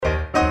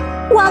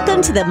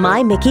Welcome to the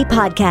My Mickey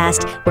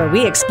podcast, where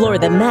we explore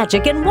the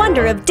magic and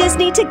wonder of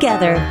Disney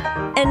together.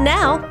 And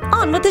now,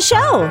 on with the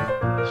show.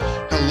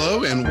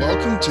 Hello and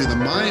welcome to the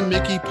My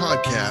Mickey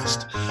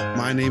podcast.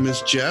 My name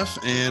is Jeff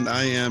and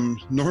I am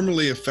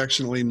normally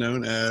affectionately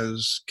known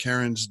as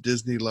Karen's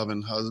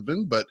Disney-loving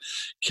husband, but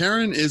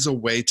Karen is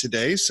away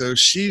today, so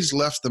she's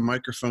left the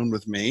microphone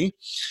with me.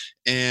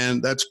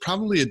 And that's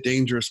probably a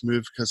dangerous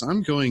move because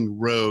I'm going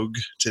rogue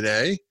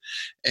today,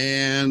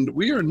 and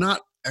we are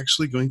not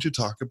actually going to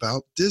talk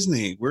about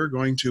Disney. We're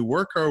going to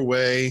work our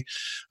way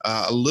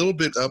a little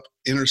bit up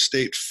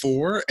Interstate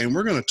 4, and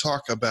we're going to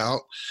talk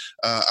about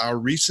our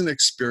recent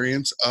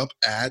experience up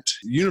at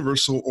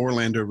Universal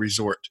Orlando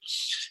Resort.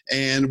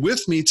 And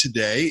with me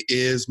today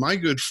is my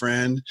good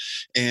friend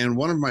and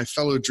one of my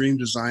fellow dream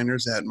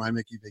designers at My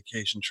Mickey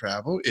Vacation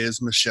Travel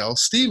is Michelle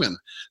Stephen.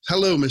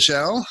 Hello,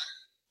 Michelle.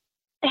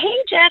 Hey,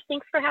 Jeff.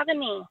 Thanks for having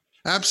me.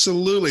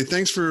 Absolutely.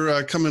 Thanks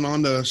for coming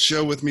on the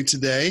show with me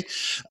today.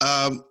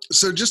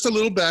 So just a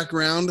little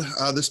background.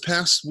 This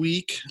past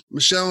week,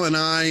 Michelle and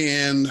I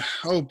and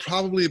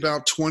probably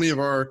about 20 of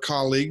our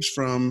colleagues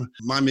from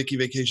My Mickey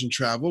Vacation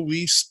Travel,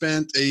 we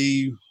spent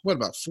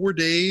about 4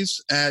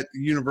 days at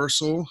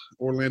Universal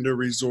Orlando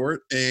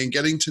Resort and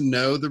getting to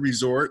know the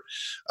resort.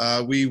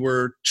 We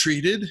were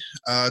treated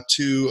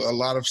to a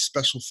lot of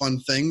special fun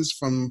things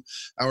from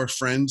our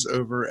friends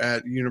over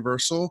at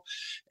Universal.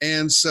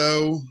 And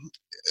so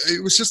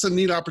it was just a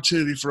neat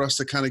opportunity for us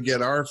to kind of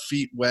get our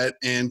feet wet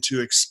and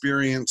to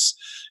experience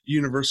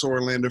Universal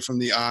Orlando from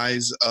the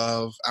eyes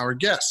of our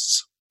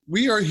guests.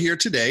 We are here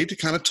today to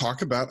kind of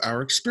talk about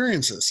our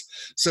experiences.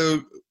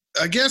 So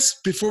I guess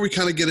before we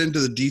kind of get into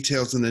the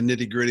details and the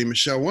nitty-gritty,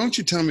 Michelle, why don't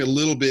you tell me a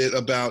little bit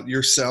about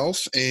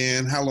yourself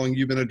and how long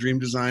you've been a dream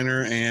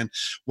designer and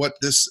what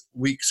this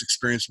week's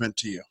experience meant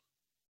to you?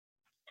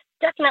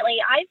 Definitely.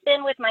 I've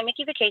been with My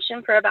Mickey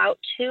Vacation for about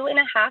 2.5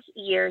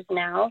 years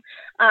now.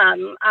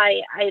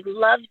 I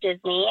love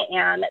Disney,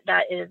 and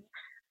that is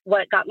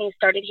what got me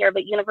started here,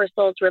 but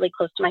Universal is really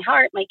close to my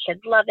heart. My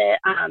kids love it.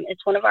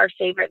 It's one of our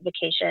favorite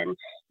vacation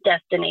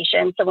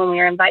destinations. So when we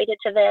were invited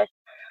to this,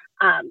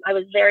 I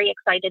was very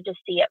excited to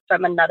see it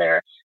from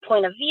another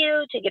point of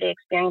view, to get to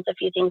experience a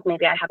few things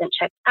maybe I haven't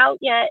checked out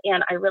yet.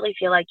 And I really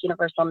feel like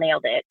Universal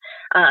nailed it,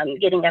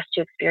 getting us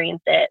to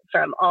experience it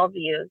from all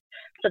views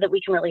so that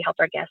we can really help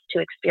our guests to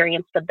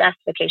experience the best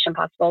vacation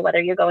possible,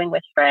 whether you're going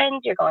with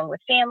friends, you're going with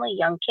family,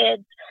 young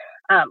kids.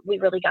 We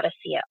really got to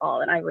see it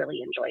all, and I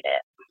really enjoyed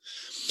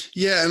it.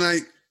 Yeah,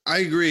 and I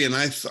agree, and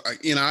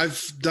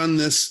I've done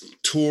this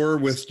tour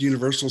with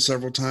Universal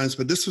several times,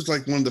 but this was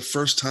like one of the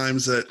first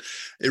times that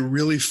it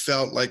really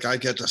felt like I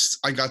got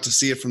to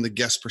see it from the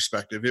guest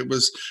perspective. It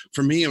was,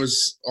 for me, it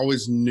was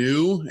always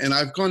new, and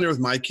I've gone there with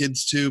my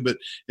kids too, but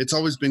it's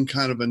always been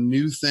kind of a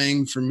new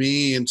thing for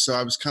me, and so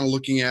I was kind of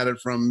looking at it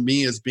from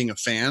me as being a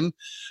fan.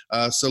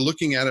 So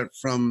looking at it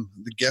from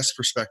the guest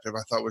perspective,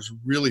 I thought was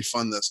really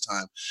fun this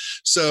time.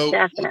 So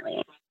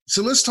Definitely.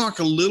 So let's talk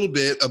a little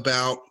bit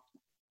about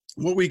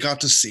what we got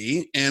to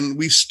see. And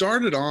we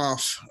started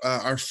off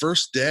our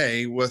first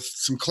day with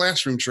some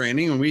classroom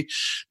training, and we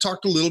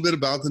talked a little bit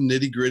about the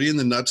nitty gritty and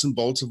the nuts and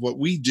bolts of what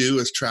we do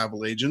as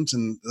travel agents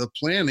and the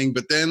planning.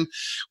 But then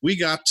we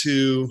got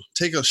to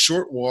take a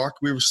short walk.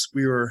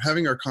 We were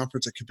having our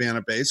conference at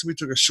Cabana Bay, so we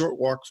took a short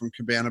walk from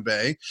Cabana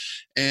Bay,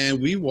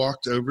 and we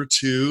walked over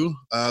to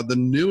the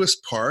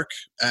newest park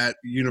at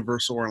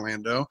Universal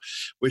Orlando,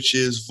 which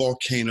is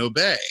Volcano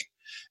Bay.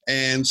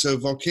 And so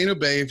Volcano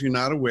Bay, if you're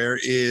not aware,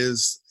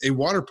 is a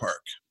water park.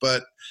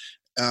 But,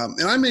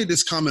 and I made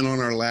this comment on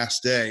our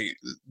last day,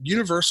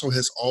 Universal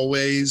has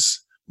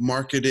always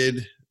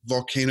marketed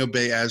Volcano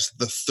Bay as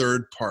the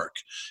third park,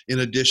 in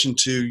addition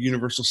to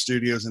Universal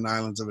Studios and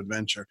Islands of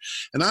Adventure.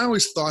 And I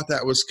always thought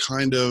that was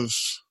kind of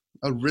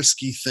a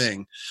risky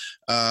thing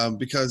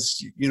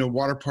because,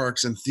 water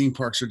parks and theme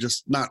parks are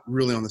just not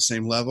really on the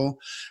same level.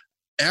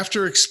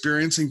 After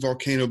experiencing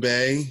Volcano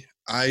Bay,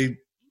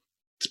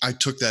 I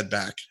took that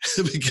back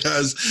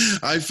because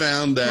I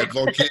found that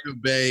Volcano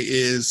Bay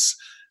is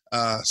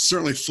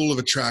certainly full of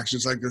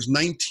attractions. Like there's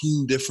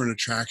 19 different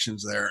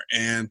attractions there,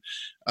 and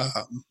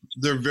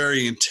they're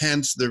very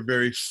intense. They're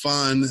very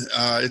fun.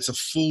 It's a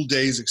full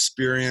day's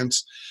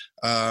experience.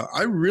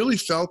 I really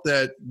felt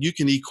that you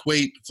can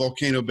equate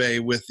Volcano Bay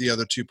with the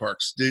other two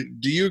parks.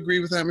 Do you agree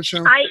with that,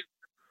 Michelle?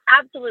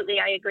 Absolutely,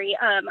 I agree.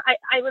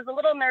 I was a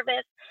little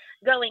nervous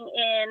going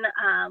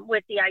in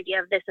with the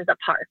idea of this is a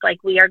park. Like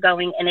we are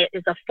going, and it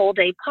is a full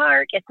day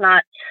park. It's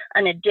not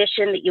an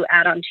addition that you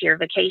add onto your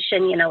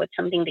vacation. It's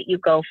something that you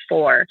go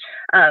for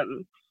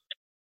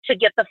to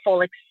get the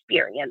full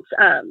experience.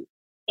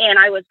 And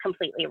I was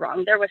completely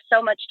wrong. There was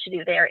so much to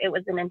do there. It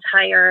was an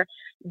entire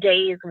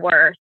day's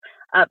worth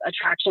of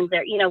attractions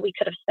there. We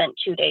could have spent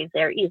 2 days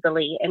there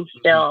easily and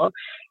still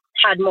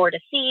had more to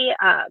see.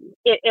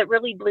 It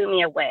really blew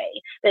me away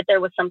that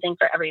there was something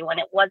for everyone.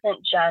 It wasn't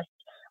just,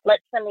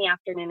 let's spend the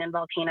afternoon in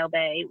Volcano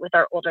Bay with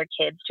our older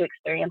kids to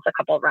experience a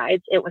couple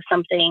rides. It was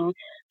something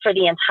for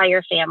the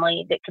entire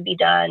family that could be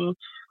done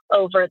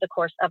over the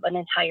course of an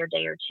entire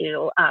day or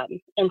two,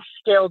 and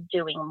still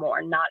doing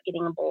more, not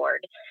getting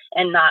bored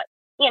and not,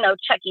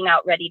 checking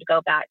out ready to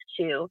go back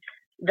to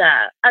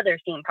the other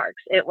theme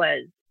parks. It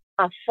was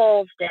a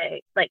full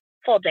day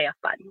of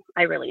fun.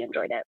 I really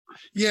enjoyed it.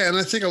 Yeah, and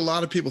I think a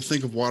lot of people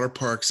think of water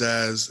parks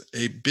as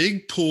a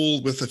big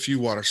pool with a few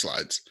water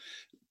slides.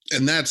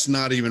 And that's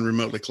not even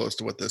remotely close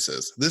to what this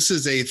is. This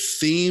is a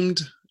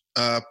themed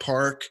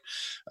park.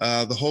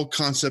 The whole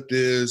concept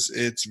is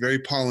it's very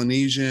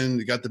Polynesian.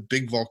 You got the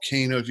big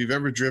volcano. If you've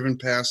ever driven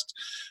past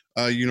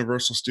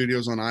Universal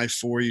Studios on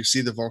I-4, you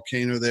see the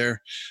volcano there.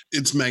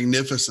 It's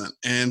magnificent.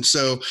 And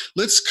so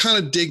let's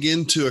kind of dig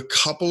into a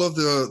couple of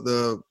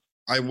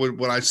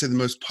what I'd say the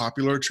most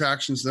popular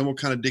attractions. Then we'll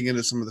kind of dig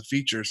into some of the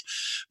features.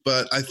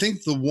 But I think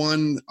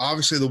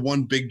obviously the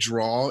one big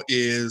draw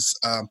is,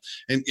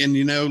 and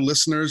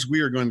listeners, we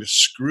are going to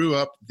screw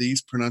up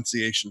these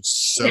pronunciations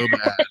so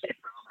bad.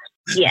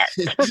 Yes.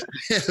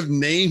 They have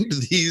named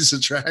these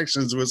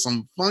attractions with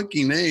some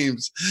funky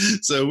names,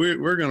 so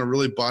we're going to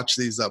really botch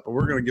these up, but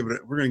we're going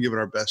to give it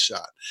our best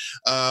shot.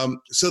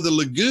 So the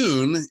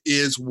lagoon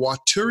is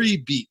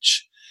Waturi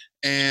Beach.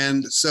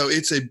 And so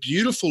it's a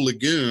beautiful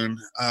lagoon,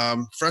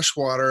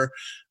 freshwater,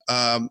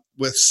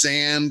 with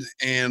sand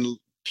and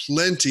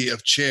plenty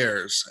of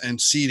chairs and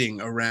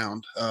seating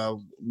around,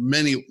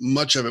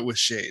 much of it with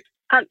shade.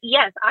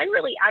 Yes, I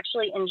really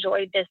actually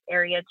enjoyed this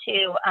area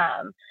too.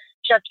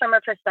 Just from a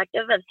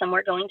perspective of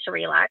somewhere going to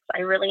relax, I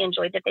really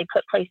enjoyed that they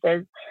put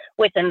places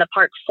within the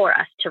park for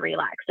us to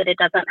relax, that it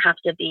doesn't have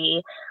to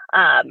be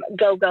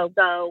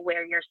go,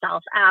 wear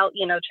yourself out,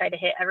 try to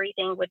hit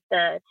everything with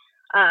the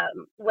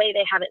way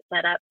they have it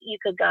set up. You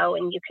could go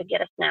and you could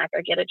get a snack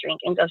or get a drink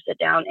and go sit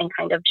down and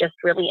kind of just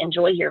really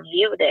enjoy your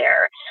view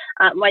there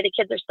while the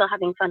kids are still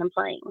having fun and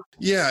playing.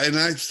 Yeah, and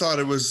I thought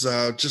it was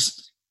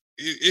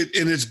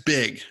and it's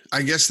big.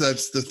 I guess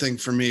that's the thing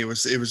for me. It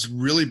was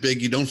really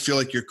big. You don't feel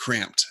like you're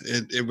cramped.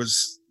 It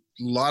was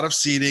a lot of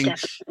seating.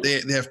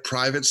 They have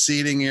private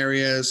seating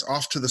areas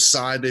off to the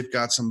side. They've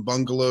got some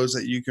bungalows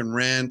that you can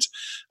rent,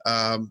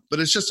 but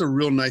it's just a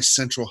real nice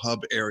central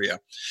hub area.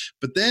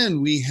 But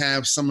then we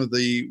have some of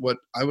what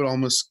I would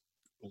almost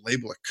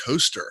label a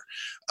coaster,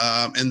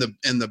 and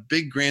the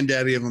big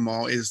granddaddy of them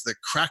all is the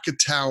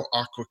Krakatau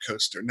Aqua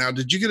Coaster. Now,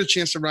 did you get a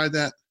chance to ride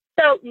that?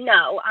 So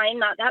no, I'm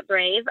not that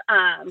brave.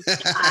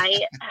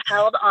 I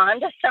held on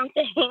to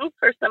something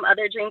for some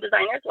other dream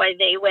designers while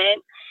they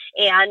went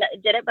and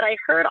did it, but I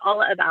heard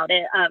all about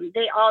it.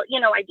 They all,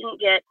 I didn't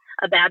get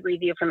a bad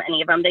review from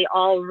any of them. They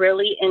all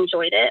really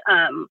enjoyed it.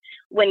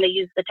 When they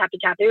used the Tapu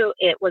Tapu,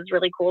 it was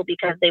really cool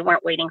because they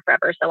weren't waiting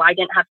forever. So I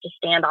didn't have to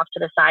stand off to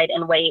the side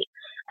and wait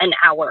an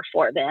hour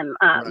for them.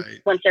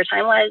 Right. Once their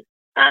time was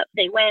up,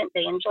 they went,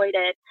 they enjoyed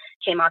it,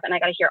 came off, and I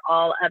got to hear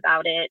all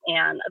about it.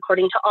 And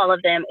according to all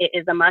of them, it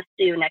is a must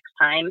do next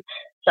time.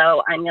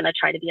 So I'm going to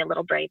try to be a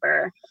little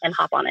braver and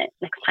hop on it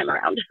next time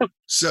around.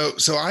 So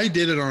I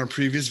did it on a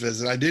previous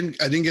visit. I didn't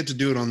get to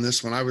do it on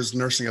this one. I was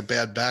nursing a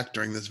bad back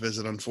during this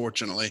visit,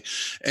 unfortunately.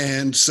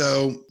 And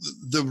so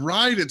the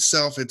ride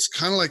itself, it's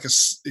kind of like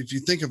if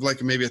you think of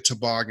like maybe a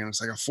toboggan, it's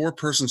like a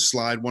 4-person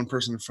slide, one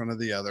person in front of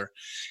the other.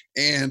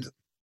 And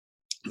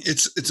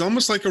it's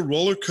almost like a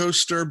roller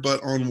coaster,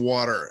 but on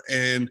water.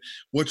 And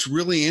what's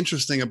really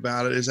interesting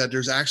about it is that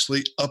there's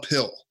actually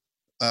uphill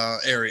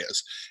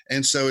areas.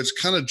 And so it's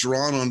kind of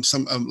drawn on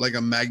some like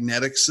a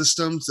magnetic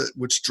system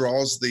which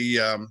draws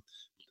the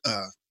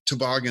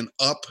toboggan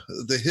up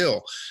the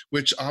hill,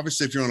 which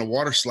obviously if you're on a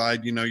water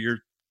slide, you're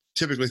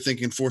typically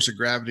thinking force of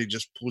gravity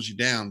just pulls you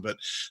down. But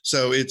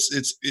so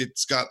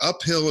it's got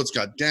uphill, it's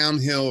got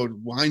downhill, it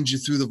winds you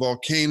through the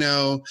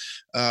volcano.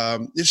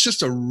 It's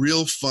just a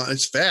real fun,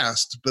 it's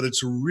fast, but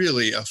it's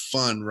really a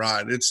fun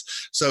ride.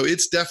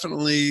 It's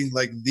definitely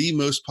like the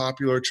most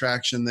popular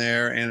attraction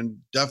there, and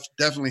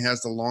definitely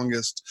has the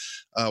longest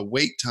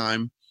wait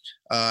time.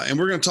 And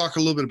we're going to talk a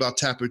little bit about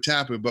Tapu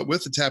Tapu, but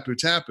with the Tapu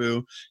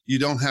Tapu, you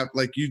don't have,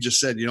 like you just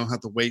said, you don't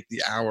have to wait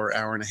the hour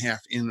and a half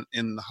in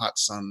the hot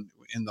sun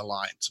in the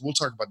line. So we'll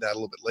talk about that a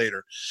little bit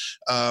later.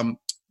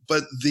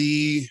 But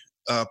the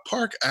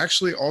park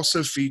actually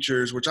also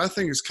features, which I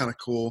think is kind of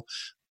cool,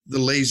 the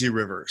lazy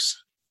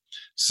rivers.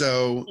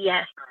 So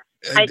yes,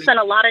 I spent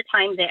a lot of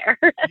time there.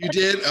 You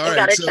did? All right. I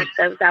got to check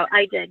those out.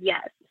 I did,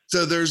 yes.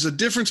 So there's a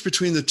difference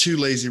between the two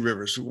lazy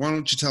rivers. Why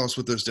don't you tell us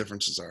what those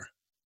differences are?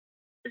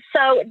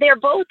 So they're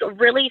both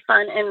really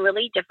fun and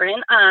really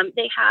different.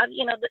 They have,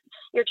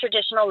 your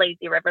traditional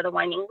lazy river, the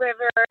winding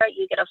river.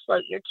 You get to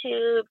float your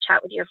tube,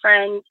 chat with your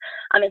friends.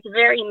 It's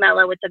very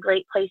mellow. It's a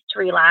great place to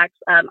relax.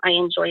 I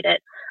enjoyed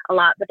it a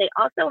lot. But they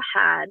also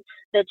had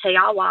the Te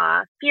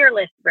Awa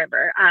Fearless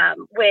River,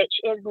 which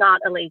is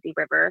not a lazy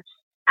river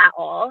at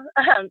all.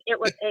 It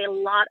was a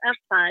lot of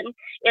fun.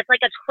 It's like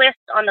a twist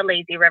on the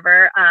lazy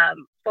river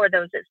for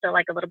those that still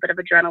like a little bit of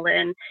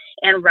adrenaline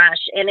and rush.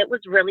 And it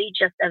was really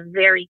just a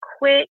very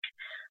quick,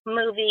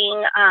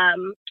 moving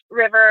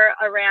river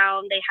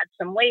around. They had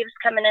some waves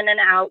coming in and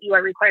out. You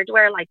are required to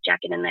wear a life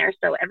jacket in there,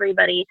 so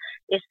everybody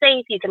is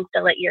safe. You can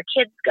still let your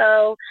kids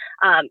go.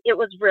 It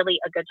was really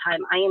a good time.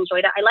 I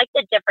enjoyed it. I like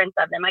the difference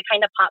of them. I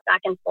kind of popped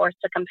back and forth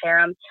to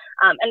compare them,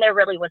 and there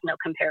really was no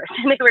comparison.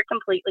 They were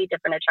completely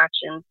different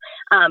attractions,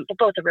 but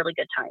both a really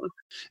good time.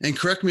 And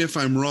correct me if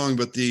I'm wrong,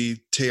 but the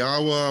Te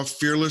Awa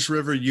Fearless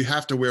River, you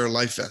have to wear a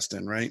life vest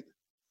in, right?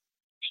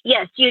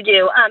 Yes, you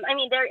do. I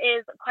mean, there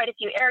is quite a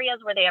few areas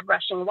where they have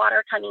rushing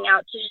water coming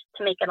out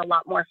to make it a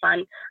lot more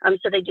fun.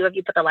 So they do have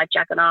you put the life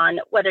jacket on,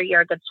 whether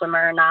you're a good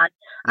swimmer or not,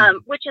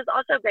 which is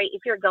also great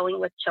if you're going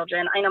with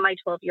children. I know my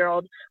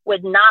 12-year-old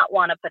would not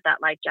want to put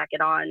that life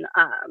jacket on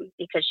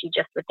because she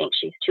just would think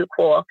she's too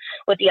cool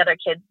with the other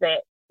kids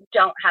that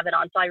don't have it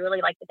on. So I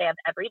really like that they have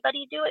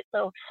everybody do it.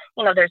 So,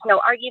 there's no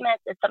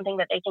arguments. It's something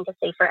that they think is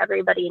safe for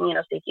everybody, and,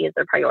 safety is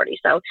their priority.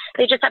 So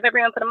they just have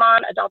everyone put them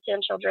on, adults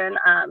and children,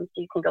 so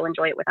you can go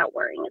enjoy it without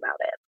worrying about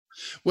it.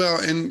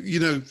 Well,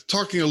 and,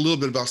 talking a little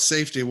bit about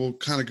safety, we'll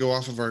kind of go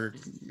off of our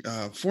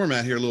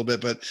format here a little bit,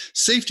 but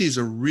safety is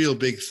a real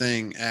big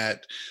thing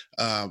at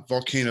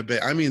Volcano Bay.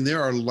 I mean,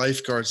 there are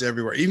lifeguards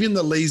everywhere. Even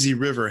the Lazy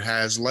River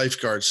has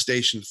lifeguards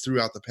stationed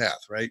throughout the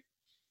path, right?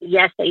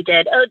 Yes, they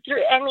did.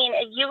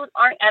 You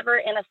aren't ever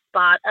in a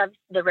spot of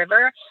the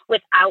river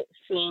without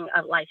seeing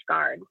a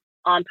lifeguard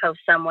on post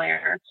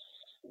somewhere,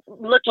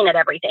 looking at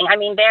everything. I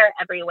mean, they're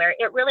everywhere.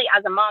 It really,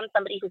 as a mom,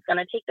 somebody who's going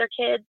to take their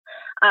kids,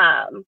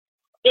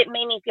 it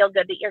made me feel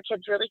good that your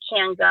kids really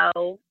can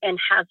go and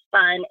have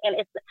fun.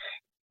 And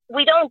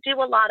we don't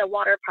do a lot of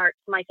water parks,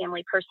 my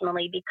family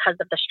personally, because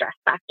of the stress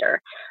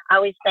factor. I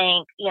always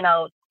think,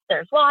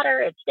 there's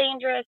water, it's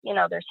dangerous,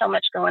 there's so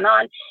much going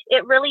on.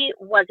 It really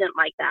wasn't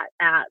like that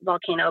at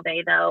Volcano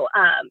Bay, though.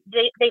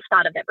 They've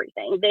thought of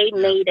everything. They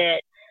made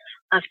it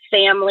a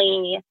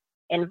family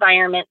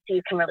environment so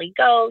you can really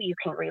go, you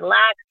can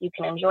relax, you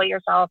can enjoy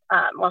yourself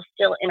while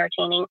still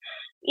entertaining,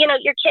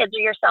 your kids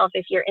or yourself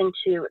if you're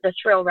into the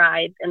thrill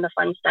rides and the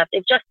fun stuff.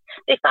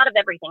 They've thought of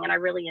everything, and I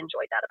really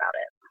enjoyed that about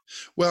it.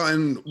 Well,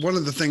 and one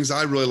of the things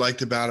I really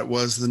liked about it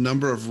was the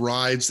number of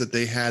rides that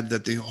they had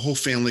that the whole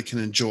family can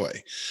enjoy.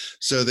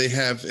 So they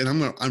have, and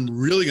I'm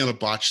really going to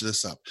botch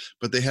this up,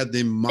 but they had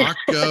the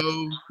Mako,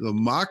 the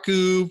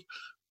Maku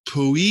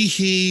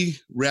Puihi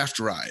raft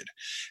ride.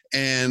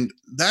 And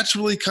that's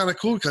really kind of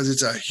cool because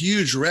it's a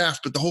huge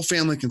raft, but the whole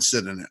family can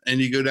sit in it. And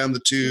you go down the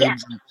tubes.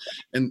 Yes,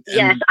 and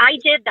yes, I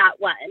did that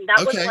one. That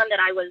okay. was one that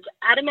I was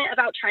adamant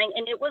about trying,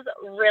 and it was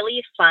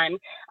really fun.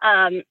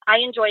 I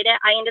enjoyed it.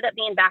 I ended up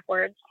being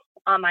backwards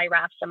on my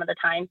raft some of the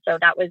time, so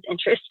that was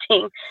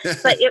interesting.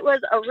 But it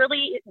was a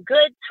really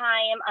good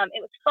time.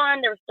 It was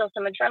fun. There was still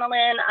some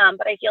adrenaline,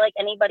 but I feel like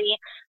anybody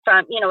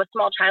from a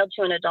small child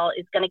to an adult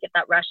is going to get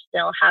that rush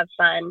still, have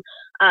fun.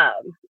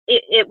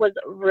 It was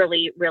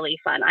really, really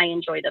fun. I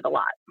enjoyed it a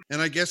lot.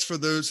 And I guess for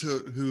those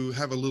who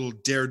have a little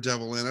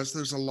daredevil in us,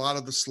 there's a lot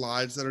of the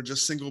slides that are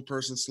just single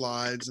person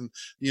slides, and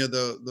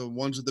the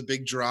ones with the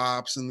big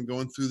drops and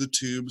going through the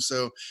tubes.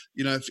 So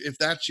if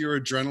that's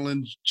your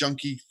adrenaline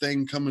junkie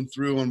thing coming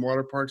through on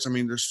water parks, I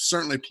mean, there's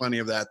certainly plenty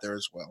of that there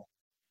as well.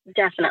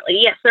 Definitely,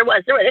 yes, there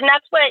was, and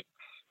that's what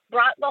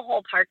brought the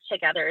whole park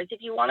together. Is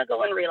if you want to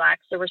go and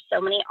relax, there were so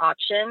many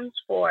options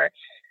for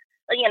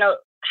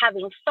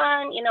having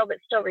fun, but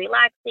still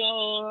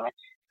relaxing,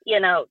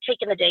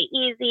 taking the day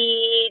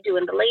easy,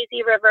 doing the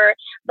lazy river.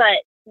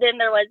 But then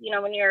there was,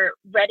 when you're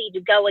ready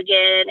to go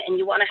again and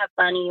you want to have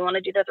fun and you want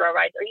to do the thrill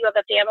rides, or you have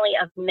a family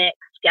of mixed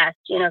guests,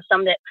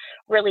 some that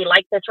really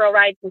like the thrill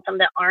rides and some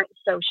that aren't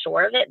so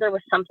sure of it, there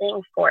was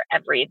something for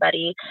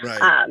everybody.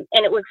 Right.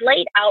 And it was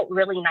laid out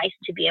really nice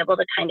to be able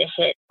to kind of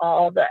hit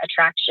all the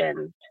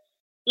attractions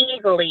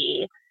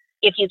easily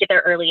if you get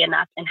there early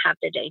enough and have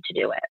the day to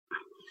do it.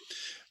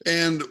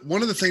 And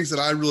one of the things that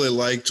I really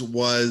liked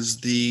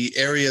was the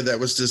area that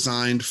was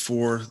designed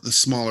for the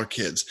smaller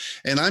kids.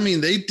 And I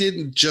mean, they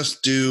didn't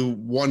just do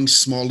one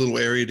small little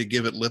area to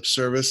give it lip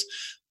service.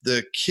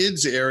 The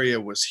kids area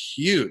was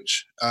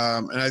huge.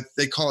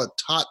 They call it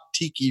Tot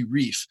Tiki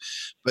Reef,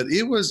 but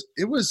it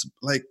was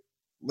like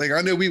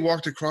I know we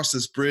walked across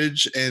this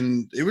bridge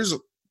and it was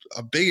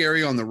a big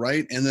area on the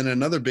right and then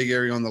another big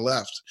area on the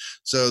left.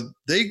 So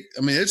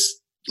it's,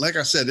 like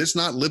I said, it's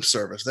not lip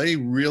service. They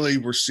really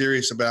were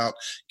serious about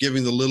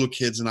giving the little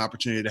kids an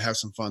opportunity to have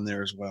some fun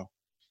there as well.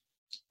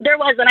 There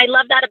was, and I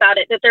love that about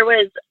it, that there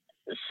was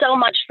so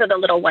much for the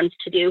little ones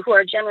to do who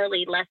are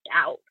generally left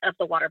out of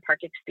the water park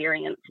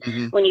experience.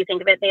 Mm-hmm. When you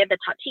think of it, they had the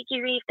Tot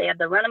Tiki Reef, they had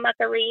the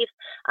Runamukka Reef,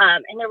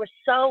 and there was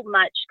so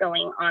much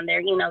going on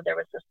there. There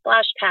was the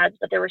splash pads,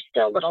 but there were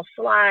still little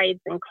slides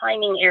and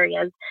climbing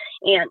areas,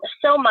 and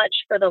so much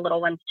for the little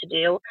ones to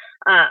do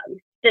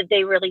that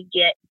they really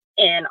get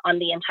in on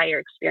the entire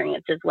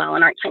experience as well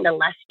and aren't kind of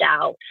left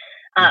out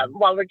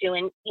while we're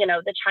doing,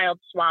 the child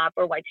swap,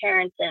 or while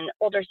parents and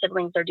older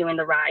siblings are doing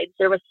the rides.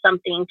 There was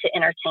something to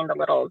entertain the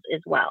littles as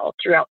well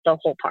throughout the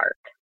whole park.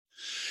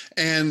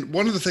 And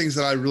one of the things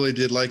that I really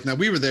did like, now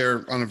we were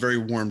there on a very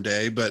warm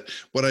day, but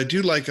what I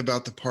do like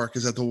about the park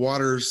is that the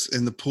waters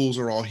in the pools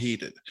are all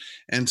heated.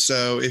 And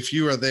so if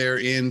you are there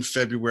in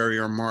February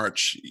or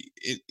March,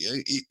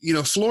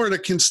 Florida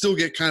can still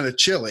get kind of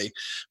chilly,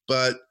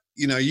 but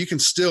you can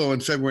still in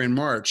February and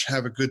March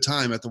have a good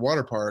time at the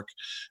water park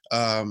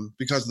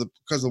because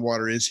the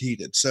water is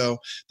heated. So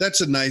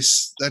that's a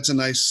nice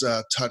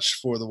touch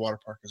for the water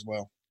park as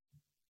well.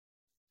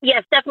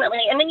 Yes, definitely.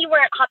 And then you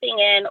weren't hopping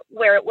in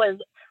where it was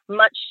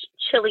much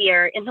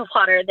chillier in the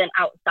water than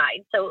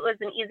outside. So it was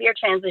an easier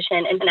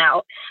transition in and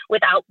out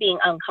without being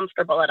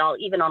uncomfortable at all,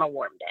 even on a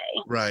warm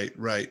day.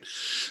 Right.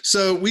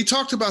 So we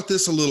talked about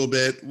this a little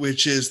bit,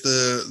 which is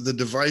the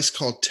device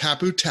called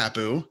Tapu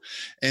Tapu.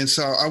 And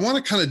so I want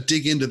to kind of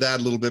dig into that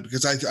a little bit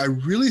because I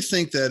really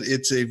think that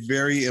it's a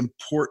very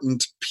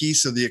important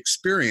piece of the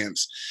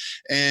experience.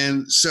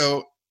 And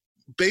so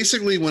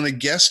basically, when a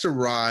guest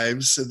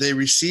arrives, they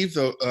receive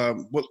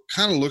what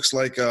kind of looks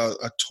like a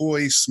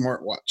toy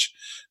smartwatch.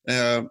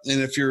 And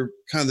if you're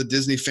kind of the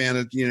Disney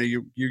fan,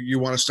 you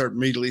want to start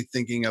immediately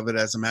thinking of it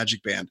as a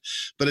Magic Band.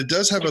 But it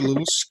does have a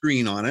little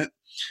screen on it.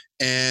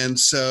 And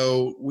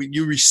so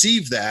you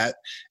receive that,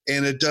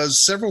 and it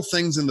does several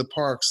things in the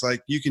parks.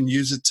 Like you can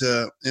use it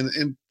to,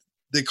 and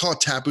they call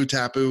it Tapu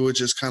Tapu,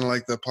 which is kind of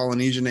like the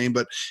Polynesian name,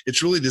 but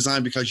it's really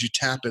designed because you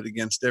tap it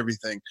against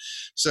everything.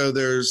 So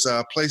there's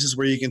places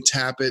where you can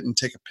tap it and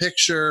take a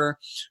picture,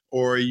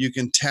 or you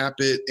can tap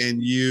it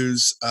and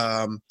use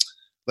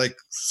like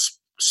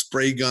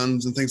spray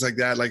guns and things like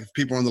that. Like if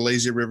people are on the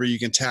lazy river, you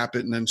can tap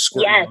it and then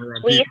squirt. Yes,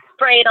 we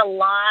sprayed a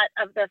lot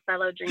of the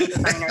fellow dream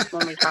designers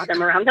when we saw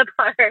them around the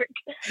park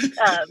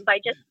by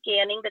just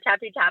scanning the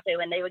Tapu Tapu,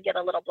 and they would get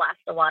a little blast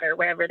of water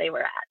wherever they were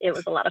at. It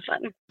was a lot of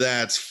fun.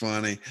 That's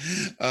funny.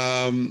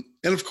 And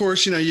of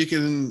course, you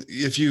can,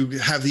 if you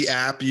have the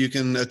app, you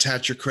can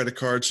attach your credit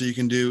card so you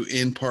can do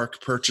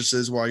in-park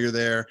purchases while you're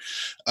there.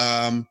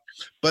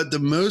 But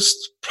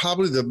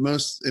probably the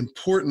most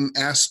important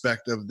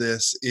aspect of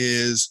this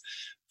is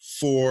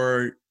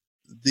for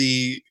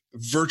the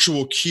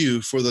virtual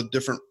queue for the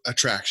different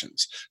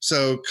attractions.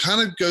 So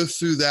kind of go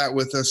through that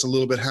with us a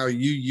little bit, how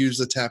you use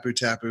the Tapu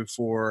Tapu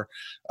for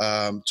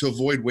to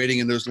avoid waiting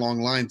in those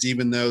long lines,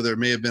 even though there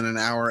may have been an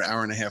hour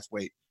and a half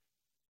wait.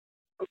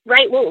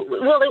 Right. Well,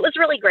 it was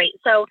really great.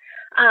 So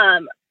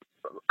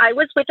I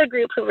was with a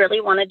group who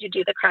really wanted to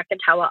do the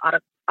Krakatoa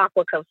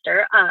Aqua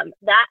Coaster.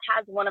 That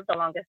has one of the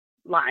longest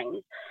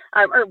lines,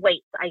 or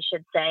waits, I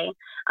should say,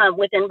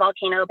 within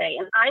Volcano Bay.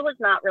 And I was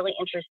not really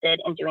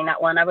interested in doing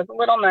that one. I was a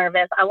little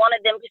nervous. I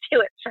wanted them to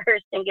do it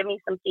first and give me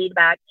some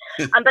feedback.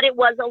 But it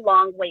was a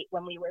long wait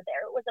when we were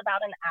there. It was about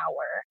an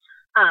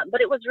hour.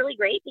 But it was really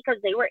great because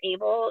they were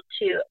able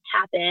to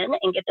tap in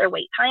and get their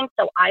wait time.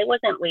 So I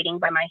wasn't waiting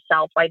by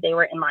myself while they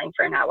were in line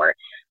for an hour.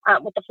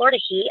 With the Florida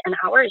heat, an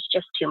hour is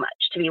just too much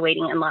to be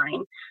waiting in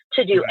line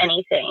to do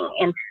anything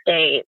and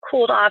stay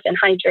cooled off and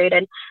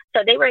hydrated.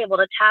 So they were able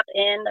to tap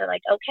in. They're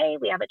like, okay,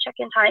 we have a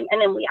check-in time. And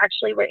then we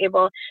actually were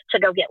able to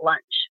go get lunch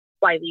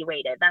while we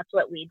waited. That's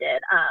what we did.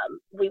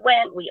 We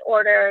went, we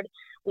ordered,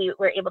 we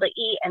were able to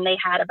eat, and they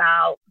had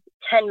about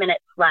 10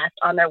 minutes left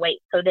on their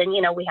wait. So then,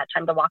 we had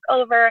time to walk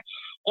over.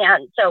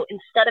 And so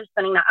instead of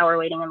spending that hour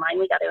waiting in line,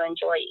 we got to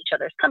enjoy each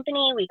other's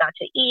company. We got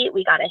to eat,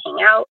 we got to hang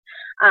out.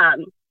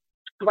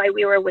 While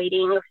we were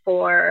waiting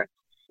for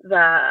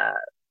the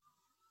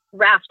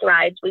raft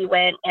rides, we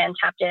went and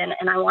tapped in,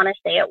 and I want to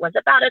say it was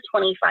about a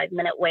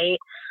 25-minute wait.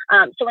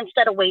 So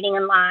instead of waiting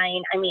in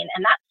line, and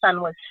that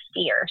sun was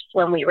fierce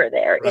when we were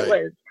there. Right. It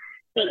was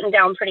beating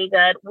down pretty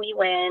good. We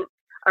went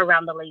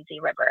around the lazy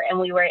river, and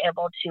we were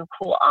able to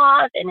cool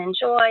off and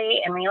enjoy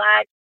and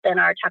relax. Then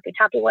our Tapu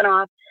Tapu went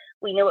off.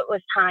 We knew it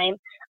was time.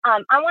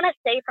 I want to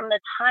say from the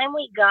time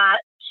we got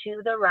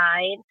to the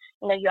ride,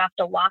 you have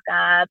to walk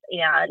up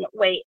and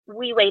wait.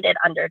 We waited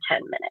under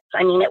 10 minutes.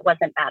 It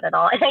wasn't bad at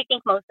all. And I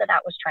think most of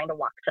that was trying to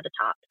walk to the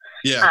top.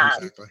 Yeah,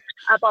 exactly.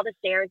 Up all the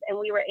stairs, and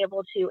we were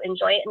able to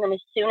enjoy it. And then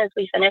as soon as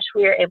we finished,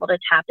 we were able to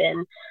tap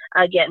in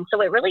again.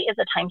 So it really is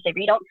a time saver.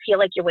 You don't feel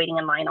like you're waiting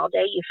in line all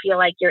day. You feel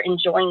like you're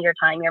enjoying your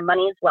time. Your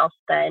money is well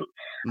spent.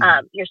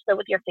 You're still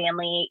with your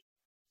family.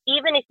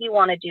 Even if you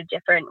want to do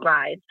different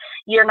rides,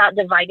 you're not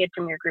divided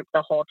from your group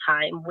the whole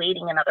time,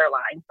 waiting in other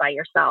lines by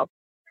yourself.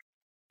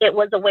 It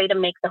was a way to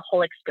make the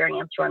whole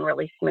experience run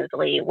really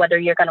smoothly, whether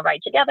you're going to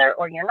ride together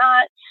or you're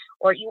not,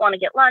 or you want to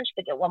get lunch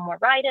but get one more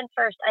ride in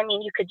first.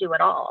 You could do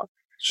it all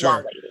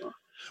while waiting.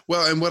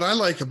 Well, and what I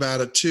like about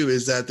it too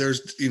is that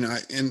there's,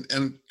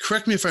 and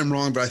correct me if I'm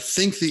wrong, but I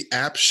think the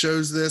app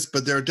shows this,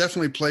 but there are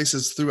definitely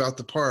places throughout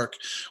the park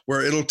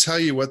where it'll tell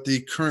you what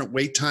the current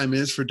wait time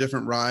is for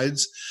different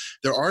rides.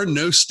 There are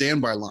no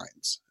standby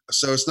lines.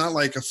 So it's not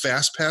like a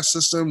fast pass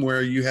system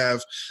where you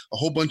have a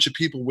whole bunch of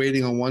people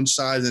waiting on one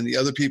side and the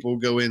other people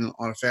go in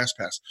on a fast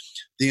pass.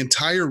 The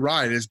entire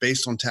ride is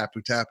based on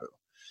Tapu Tapu.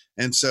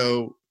 And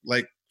so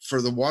like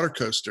for the water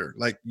coaster,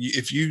 like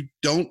if you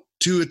don't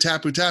do a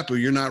Tapu Tapu,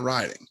 you're not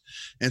riding.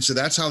 And so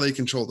that's how they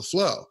control the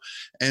flow.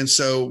 And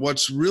so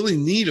what's really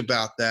neat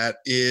about that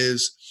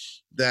is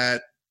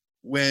that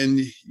when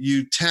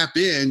you tap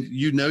in,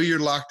 you're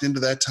locked into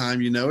that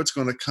time, it's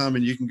going to come,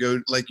 and you can go,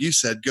 like you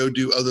said, go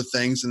do other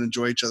things and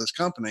enjoy each other's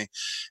company.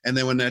 And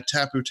then when that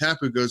tapu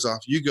tapu goes off,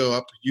 you go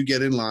up, you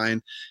get in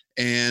line.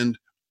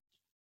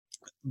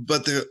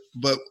 But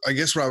I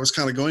guess where I was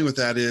kind of going with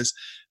that is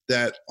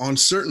that on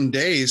certain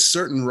days,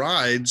 certain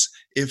rides,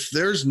 if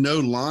there's no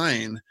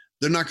line,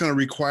 they're not going to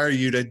require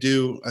you to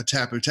do a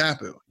tapu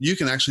tapu. You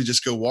can actually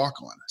just go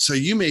walk on. So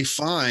you may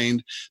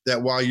find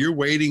that while you're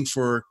waiting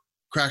for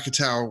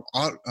Krakatoa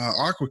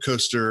Aqua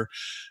Coaster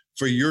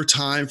for your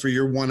time, for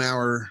your 1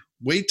 hour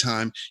wait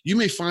time, you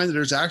may find that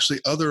there's actually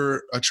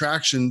other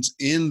attractions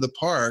in the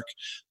park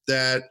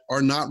that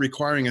are not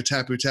requiring a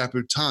tapu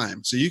tapu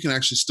time. So you can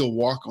actually still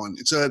walk on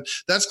it. So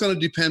that's going to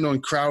depend on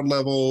crowd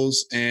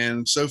levels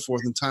and so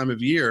forth and time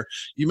of year.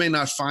 You may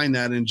not find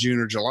that in June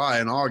or July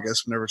and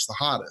August whenever it's the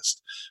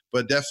hottest,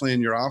 but definitely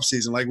in your off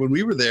season. Like when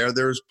we were there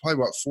was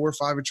probably about 4 or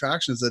 5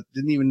 attractions that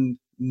didn't even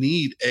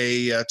need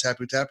a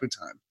tapu tapu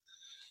time.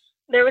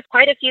 There was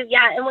quite a few,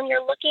 yeah. And when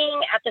you're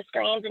looking at the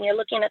screens and you're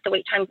looking at the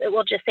wait times, it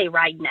will just say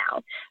ride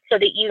now, so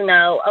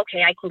that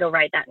okay, I can go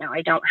ride that now.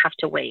 I don't have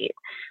to wait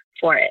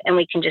for it, and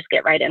we can just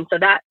get right in. So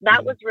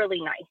that was really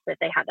nice that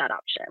they had that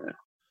option.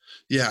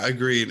 Yeah,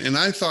 agreed. And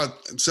I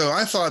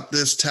thought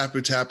this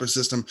tapu tapu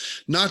system,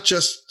 not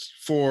just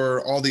for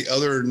all the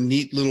other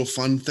neat little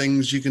fun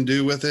things you can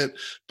do with it,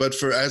 but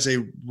for as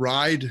a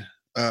ride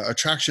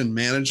attraction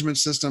management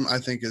system, I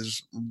think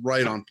is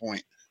right on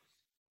point.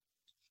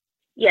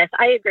 Yes,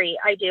 I agree.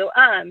 I do.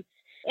 And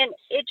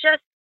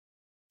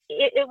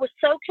it was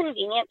so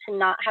convenient to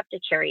not have to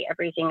carry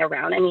everything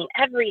around. I mean,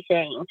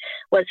 everything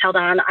was held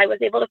on. I was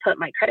able to put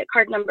my credit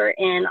card number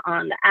in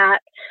on the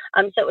app.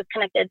 So it was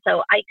connected,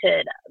 so I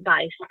could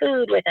buy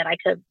food with it. I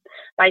could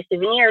buy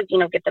souvenirs,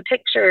 get the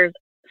pictures,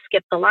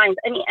 skip the lines.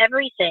 I mean,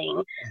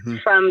 everything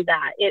from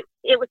that.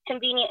 It was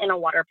convenient in a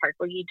water park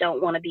where you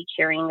don't want to be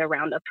carrying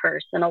around a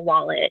purse and a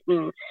wallet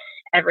and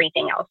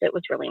everything else. It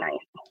was really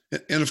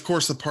nice. And of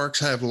course, the parks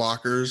have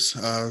lockers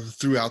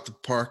throughout the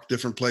park,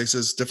 different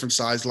places, different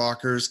size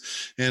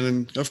lockers. And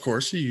then, of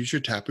course, you use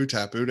your tapu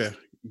tapu to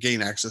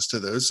gain access to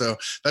those. So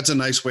that's a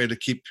nice way to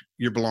keep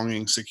your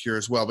belongings secure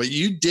as well. But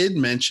you did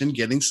mention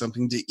getting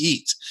something to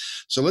eat.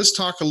 So let's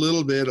talk a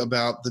little bit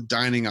about the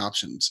dining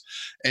options.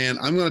 And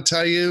I'm going to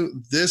tell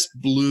you, this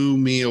blew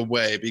me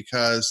away,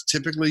 because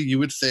typically you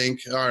would think,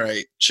 all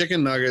right,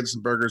 chicken nuggets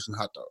and burgers and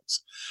hot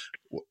dogs.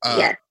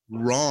 Yes.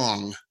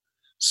 Wrong.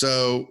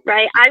 So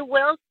right. I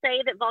will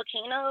say that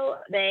Volcano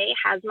Bay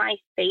has my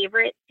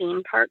favorite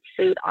theme park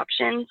food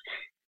options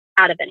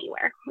out of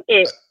anywhere.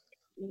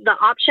 The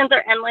options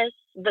are endless.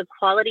 The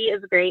quality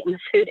is great, and the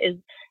food is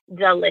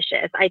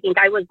delicious. I think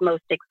I was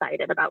most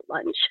excited about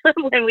lunch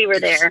when we were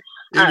there.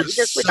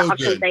 Just with the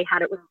options they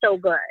had, it was so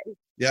good.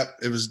 Yep,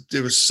 it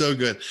was so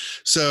good.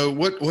 So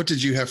what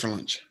did you have for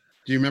lunch?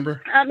 Do you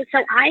remember?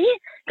 So I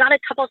got a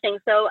couple things.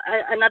 So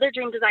another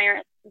dream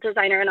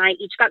designer and I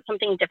each got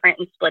something different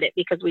and split it,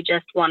 because we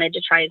just wanted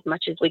to try as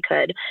much as we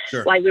could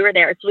while we were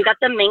there. So we got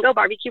the mango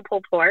barbecue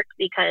pulled pork,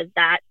 because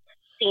that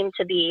seemed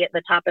to be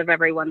the top of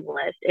everyone's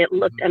list. It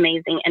looked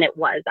amazing, and it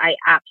was. I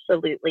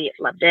absolutely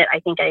loved it. I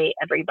think I ate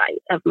every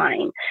bite of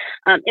mine.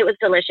 It was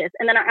delicious.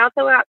 And then I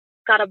also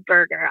got a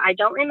burger. I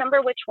don't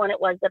remember which one it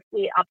was that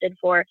we opted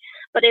for,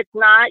 but it's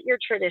not your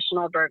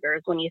traditional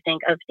burgers when you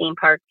think of theme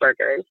park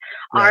burgers.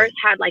 Right. Ours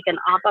had like an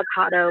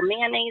avocado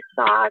mayonnaise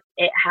sauce.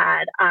 It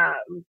had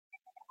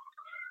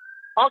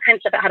all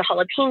kinds of stuff. It had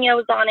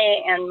jalapenos on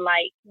it and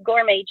like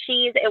gourmet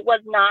cheese. It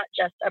was not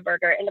just a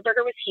burger, and the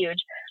burger was huge.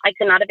 I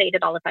could not have ate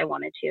it all if I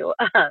wanted to.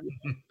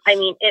 I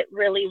mean, it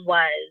really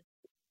was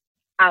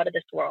out of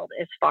this world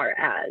as far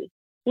as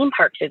theme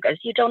park food goes.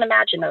 You don't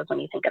imagine those when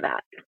you think of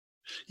that.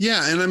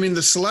 Yeah. And I mean,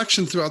 the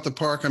selection throughout the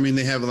park, I mean,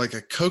 they have like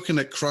a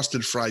coconut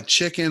crusted fried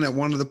chicken at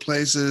one of the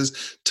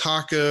places,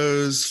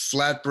 tacos,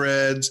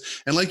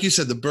 flatbreads. And like you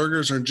said, the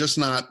burgers are just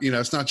not,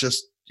 it's not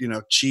just,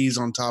 cheese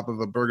on top of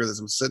a burger that's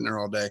been sitting there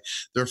all day.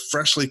 They're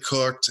freshly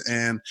cooked.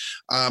 And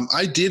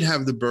I did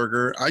have the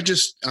burger.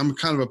 I'm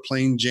kind of a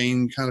plain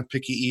Jane kind of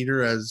picky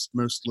eater, as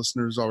most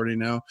listeners already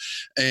know.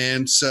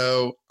 And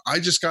so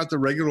I just got the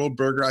regular old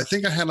burger. I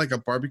think I had like a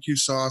barbecue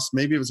sauce.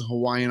 Maybe it was a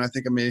Hawaiian. I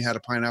think I may have had a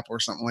pineapple or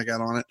something like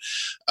that on it.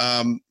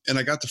 And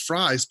I got the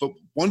fries. But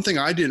one thing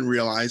I didn't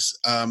realize,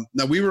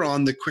 now we were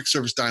on the quick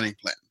service dining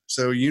plan.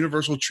 So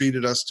Universal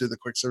treated us to the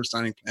quick service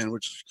dining plan,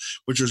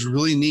 which was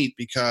really neat,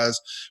 because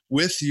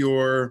with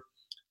your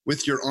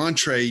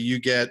entree, you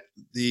get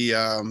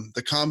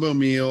the combo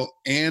meal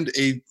and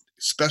a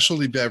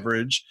specialty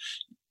beverage.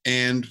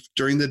 And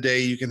during the day,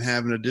 you can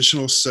have an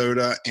additional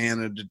soda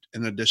and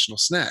an additional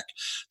snack.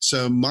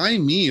 So my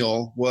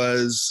meal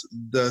was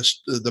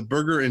the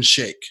burger and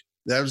shake.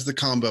 That was the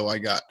combo I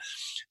got.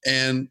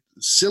 And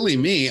silly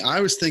me, I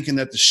was thinking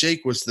that the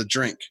shake was the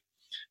drink.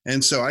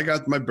 And so I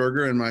got my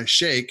burger and my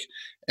shake,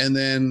 And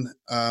then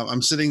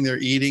I'm sitting there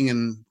eating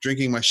and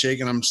drinking my shake,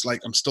 and I'm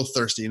still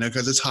thirsty,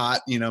 because it's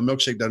hot.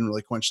 Milkshake doesn't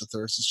really quench the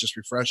thirst; it's just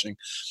refreshing.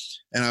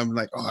 And I'm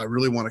like, oh, I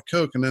really want a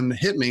Coke. And then it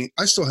hit me,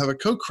 I still have a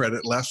Coke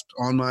credit left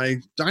on my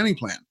dining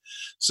plan.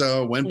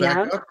 So went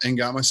back up and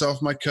got myself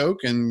my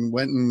Coke and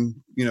went and,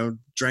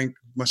 drank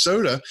my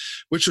soda,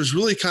 which was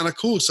really kind of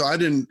cool. So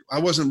I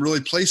wasn't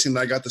really placing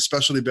that I got the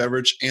specialty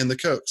beverage and the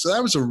Coke. So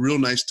that was a real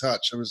nice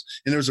touch.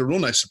 It was a real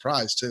nice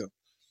surprise too.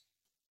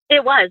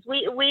 It was.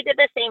 We did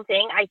the same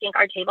thing. I think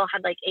our table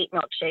had like 8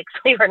 milkshakes.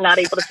 We were not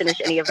able to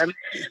finish any of them,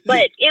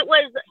 but it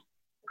was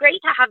great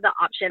to have the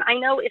option. I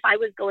know if I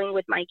was going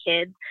with my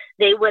kids,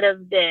 they would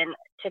have been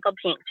tickled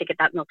pink to get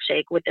that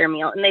milkshake with their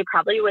meal, and they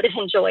probably would have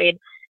enjoyed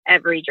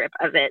every drip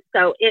of it.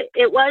 So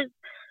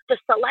the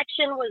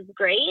selection was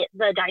great.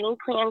 The dining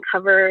plan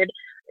covered,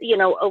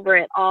 over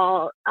it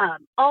all.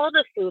 All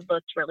the food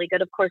looked really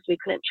good. Of course, we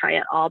couldn't try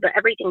it all, but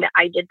everything that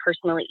I did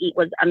personally eat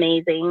was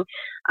amazing.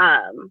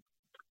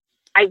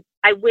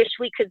 I wish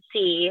we could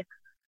see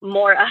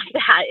more of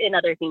that in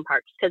other theme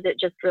parks, because it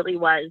just really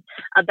was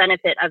a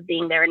benefit of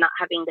being there and not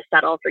having to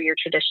settle for your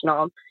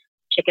traditional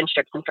chicken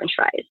strips and French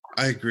fries.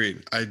 I agree.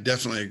 I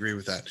definitely agree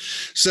with that.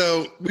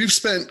 So we've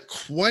spent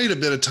quite a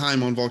bit of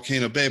time on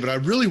Volcano Bay, but I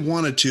really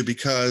wanted to,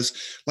 because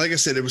like I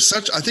said,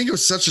 I think it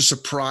was such a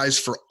surprise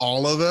for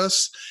all of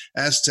us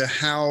as to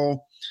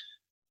how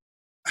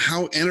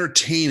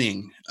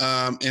entertaining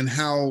and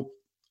how,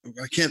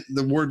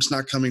 the word's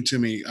not coming to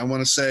me. I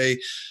want to say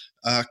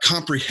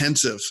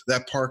comprehensive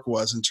that park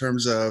was in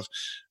terms of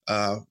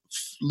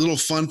little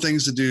fun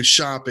things to do,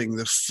 shopping,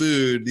 the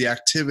food, the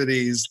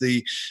activities,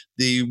 the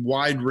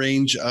wide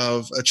range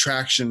of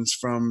attractions,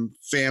 from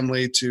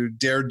family to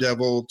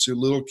Daredevil to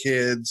little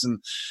kids, and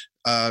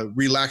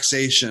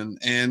relaxation.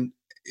 And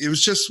it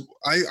was just,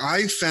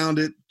 I found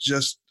it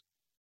just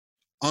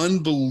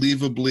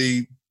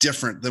unbelievably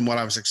different than what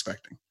I was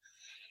expecting.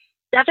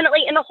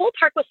 Definitely. And the whole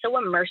park was so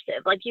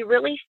immersive. Like, you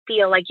really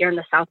feel like you're in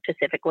the South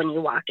Pacific when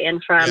you walk in,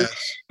 from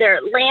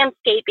their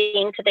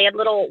landscaping to, they had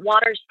little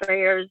water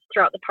sprayers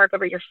throughout the park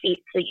over your feet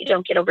so you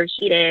don't get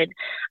overheated,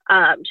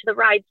 to the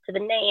rides, to the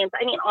names.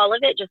 I mean, all of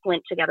it just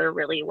went together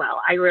really well.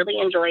 I really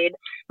enjoyed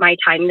my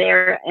time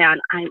there,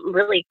 and I'm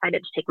really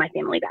excited to take my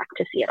family back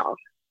to see it all.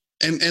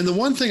 And the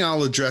one thing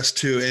I'll address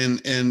too,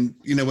 and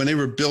when they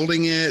were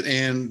building it,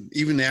 and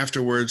even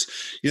afterwards,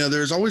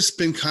 there's always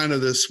been kind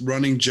of this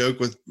running joke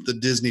with the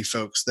Disney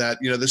folks that,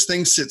 this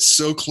thing sits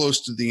so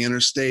close to the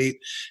interstate,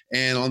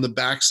 and on the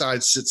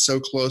backside sits so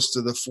close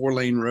to the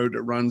 4-lane road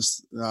that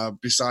runs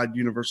beside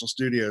Universal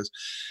Studios,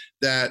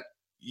 that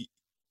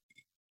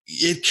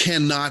it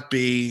cannot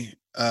be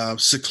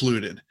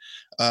secluded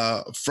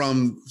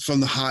from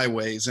the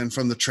highways and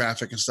from the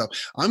traffic and stuff.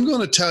 I'm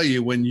going to tell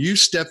you, when you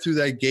step through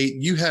that gate,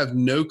 you have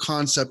no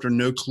concept or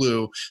no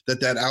clue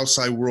that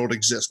outside world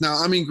exists. Now,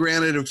 I mean,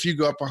 granted, if you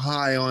go up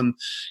high on,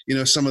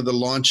 some of the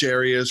launch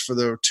areas for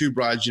the tube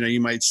rides,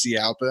 you might see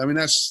out, but I mean,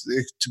 that's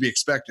to be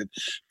expected.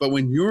 But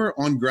when you're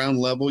on ground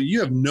level, you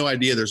have no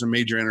idea there's a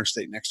major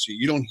interstate next to you.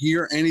 You don't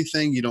hear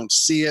anything. You don't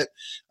see it.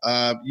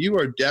 You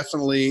are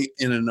definitely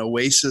in an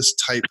oasis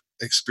type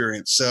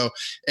experience. So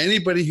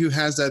anybody who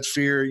has that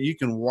fear, you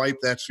can wipe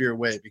that fear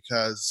away,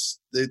 because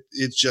it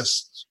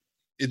just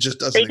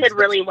doesn't. They did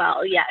really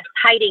well. Yes.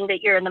 Hiding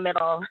that you're in the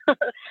middle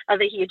of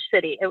a huge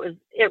city. It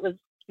was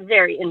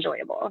very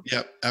enjoyable.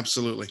 Yep,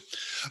 absolutely.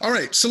 All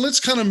right. So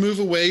let's kind of move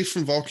away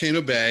from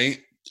Volcano Bay.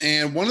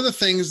 And one of the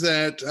things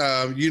that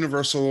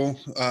Universal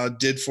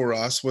did for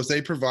us was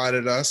they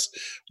provided us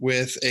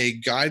with a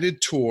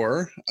guided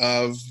tour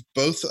of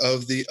both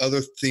of the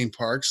other theme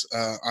parks,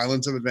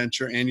 Islands of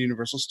Adventure and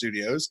Universal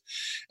Studios.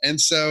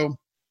 And so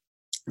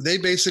they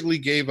basically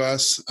gave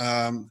us,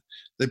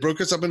 they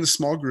broke us up into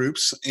small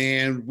groups,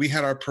 and we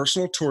had our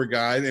personal tour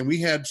guide, and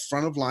we had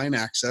front of line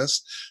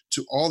access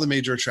to all the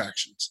major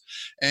attractions.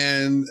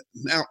 And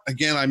now,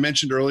 again, I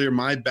mentioned earlier,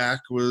 my back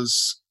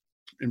was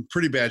in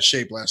pretty bad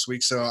shape last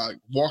week, so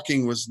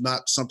walking was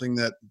not something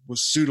that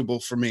was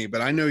suitable for me,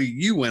 but I know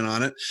you went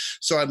on it,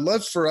 so I'd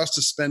love for us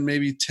to spend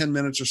maybe 10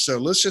 minutes or so.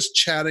 Let's just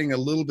chatting a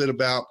little bit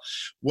about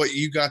what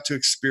you got to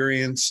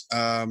experience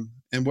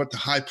and what the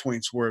high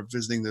points were of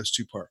visiting those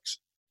two parks.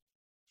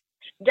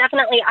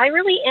 Definitely. I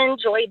really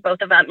enjoyed both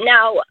of them.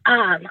 Now,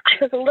 I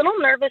was a little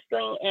nervous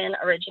going in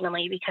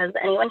originally, because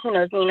anyone who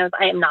knows me knows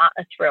I am not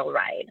a thrill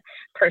ride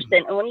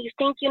person. And when you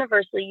think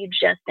Universal, you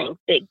just think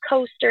big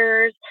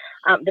coasters,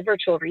 the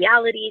virtual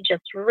reality,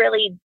 just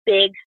really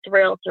big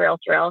thrill.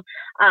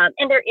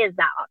 And there is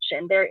that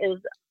option.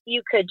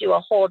 You could do a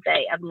whole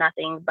day of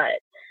nothing but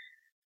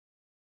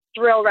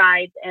thrill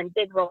rides and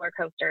big roller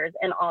coasters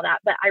and all that.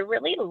 But I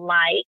really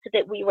liked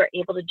that we were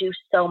able to do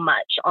so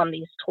much on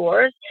these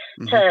tours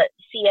to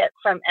see it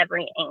from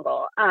every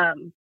angle.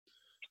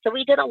 So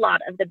we did a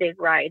lot of the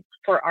big rides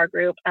for our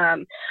group.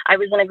 I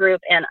was in a group,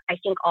 and I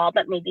think all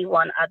but maybe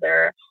one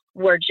other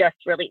were just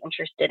really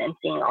interested in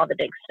seeing all the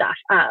big stuff.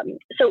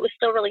 So it was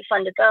still really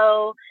fun to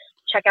go,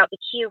 check out the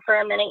queue for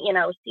a minute,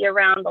 see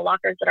around the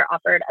lockers that are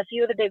offered. A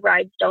few of the big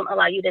rides don't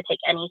allow you to take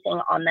anything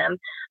on them,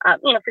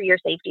 for your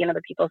safety and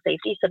other people's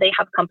safety. So they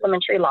have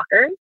complimentary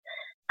lockers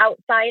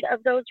outside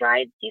of those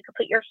rides. You could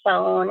put your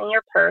phone and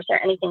your purse or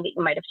anything that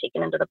you might have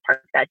taken into the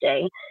park that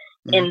day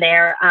in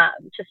there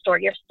to store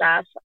your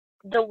stuff.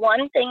 The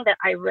one thing that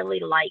I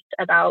really liked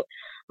about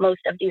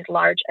most of these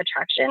large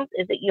attractions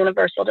is that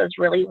Universal does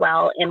really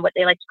well in what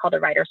they like to call the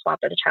rider swap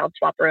or the child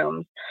swap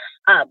rooms,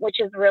 which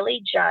is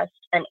really just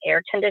an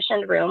air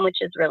conditioned room, which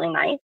is really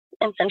nice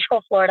in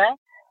Central Florida,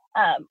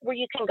 where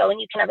you can go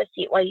and you can have a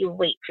seat while you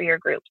wait for your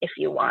group if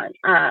you want.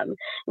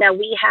 Now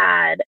we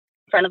had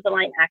front of the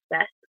line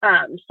access,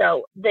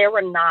 so there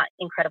were not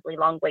incredibly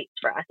long waits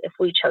for us if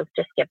we chose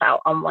to skip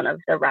out on one of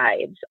the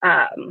rides.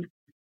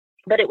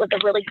 But it was a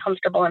really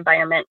comfortable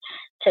environment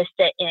to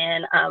sit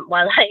in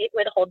while I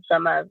would hold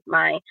some of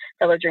my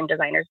fellow Dream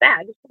Designers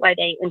bags while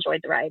they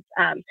enjoyed the rides.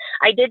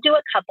 I did do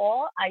a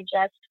couple. I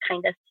just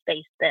kind of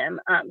spaced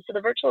them. So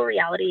the virtual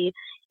reality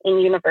in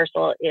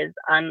Universal is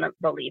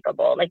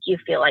unbelievable. Like, you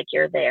feel like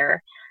you're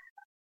there.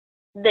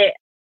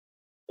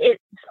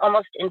 It's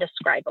almost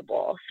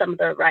indescribable, some of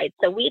the rides.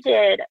 So we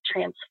did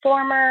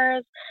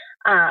Transformers.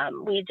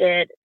 We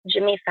did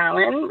Jimmy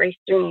Fallon Race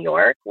Through New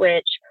York,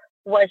 which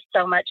was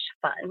so much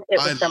fun. It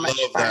was so much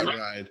fun.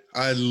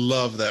 I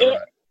love that ride.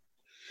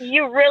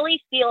 You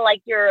really feel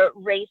like you're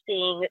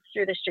racing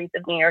through the streets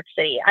of New York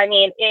City. I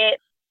mean, it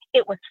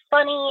was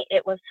funny.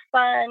 It was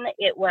fun.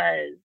 It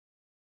was,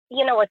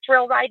 a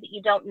thrill ride that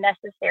you don't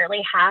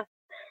necessarily have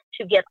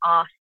to get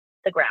off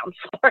the ground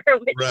for,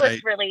 which was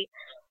really,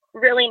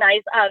 really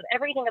nice.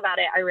 Everything about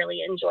it, I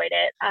really enjoyed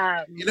it.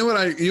 You know what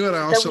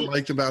I also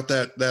liked about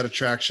that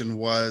attraction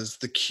was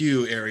the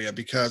queue area,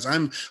 because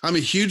I'm a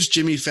huge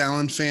Jimmy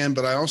Fallon fan,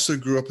 but I also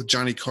grew up with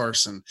Johnny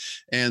Carson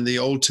and the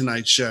old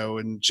Tonight Show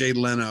and Jay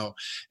Leno,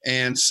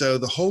 and so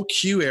the whole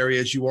queue area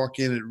as you walk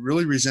in, it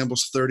really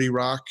resembles 30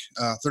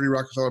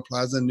 Rockefeller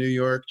Plaza in New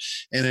York,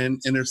 and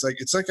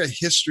it's like a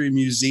history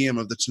museum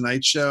of the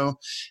Tonight Show,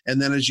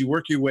 and then as you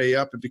work your way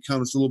up, it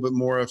becomes a little bit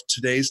more of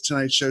today's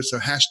Tonight Show. So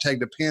hashtag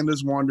the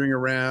pandas wandering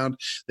around.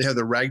 They have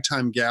the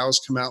ragtime gals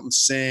come out and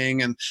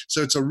sing, and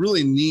so it's a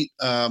really neat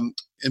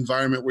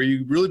environment where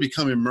you really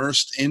become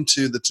immersed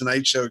into the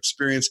Tonight Show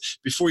experience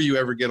before you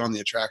ever get on the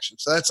attraction.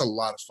 So that's a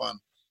lot of fun.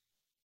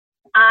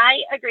 I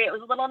agree. It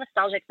was a little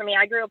nostalgic for me.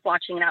 I grew up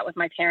watching that with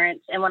my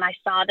parents, and when I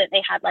saw that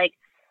they had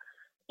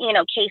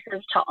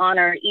cases to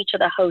honor each of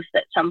the hosts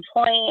at some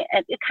point,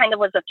 it kind of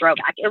was a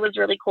throwback. It was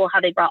really cool how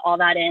they brought all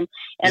that in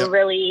and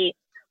really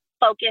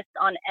focused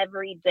on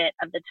every bit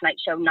of the Tonight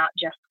Show, not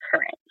just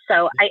current.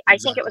 So I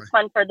think it was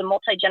fun for the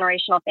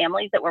multi-generational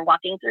families that were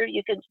walking through.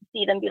 You could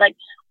see them be like,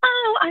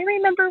 oh, I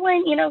remember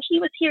when, he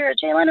was here,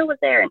 Jay Leno was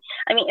there. And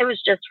I mean, it was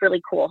just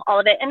really cool, all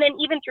of it. And then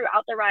even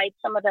throughout the ride,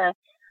 some of the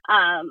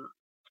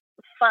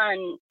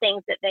fun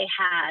things that they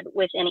had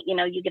within it,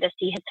 you get to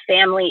see his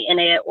family in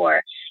it,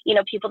 or,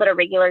 people that are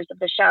regulars of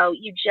the show.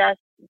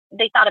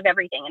 They thought of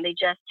everything, and they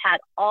just had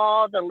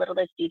all the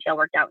littlest detail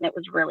worked out, and it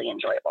was really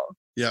enjoyable.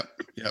 Yep,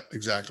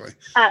 exactly.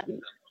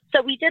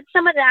 So we did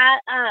some of that.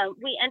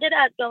 We ended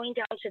up going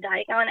down to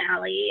Diagon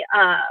Alley,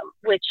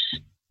 which,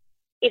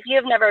 if you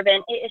have never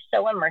been, it is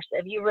so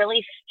immersive. You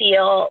really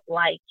feel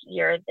like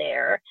you're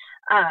there.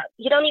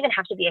 You don't even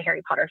have to be a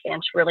Harry Potter fan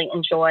to really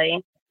enjoy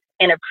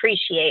and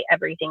appreciate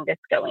everything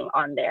that's going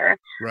on there.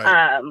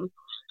 Right.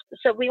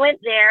 So we went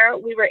there.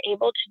 We were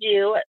able to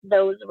do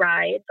those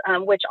rides,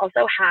 which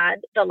also had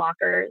the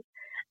lockers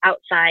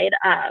outside,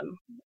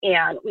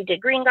 and we did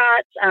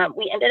Gringotts.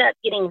 We ended up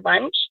getting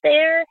lunch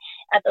there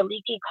at the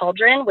Leaky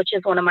Cauldron, which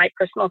is one of my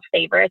personal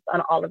favorites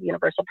on all of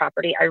Universal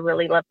property. I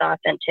really love the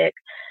authentic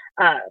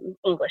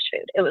English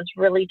food. It was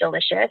really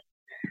delicious.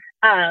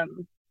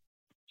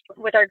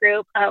 With our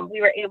group,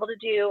 we were able to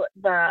do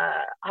the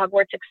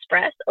Hogwarts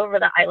Express over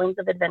the Islands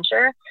of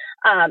Adventure,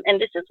 and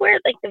this is where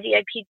the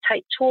VIP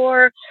type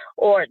tour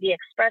or the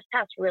Express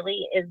Pass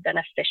really is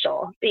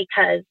beneficial,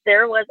 because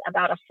there was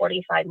about a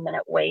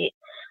 45-minute wait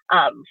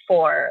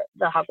for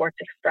the Hogwarts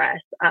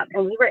Express,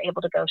 and we were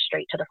able to go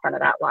straight to the front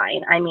of that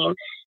line. I mean,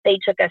 they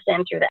took us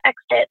in through the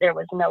exit. There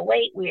was no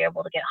wait. We were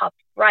able to get hopped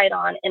right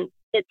on, and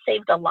it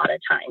saved a lot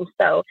of time.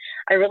 So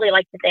I really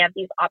like that they have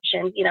these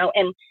options,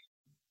 and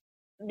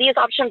these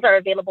options are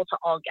available to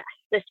all guests.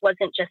 This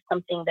wasn't just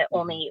something that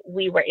only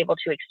we were able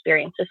to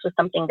experience. This was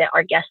something that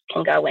our guests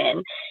can go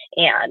in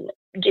and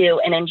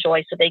do and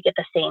enjoy, so they get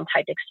the same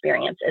type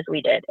experience as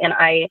we did. And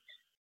I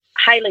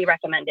highly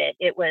recommend it.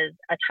 It was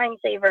a time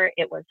saver.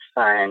 It was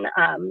fun.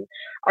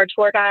 Our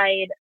tour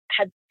guide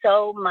had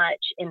so much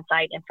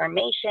inside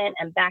information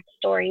and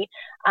backstory.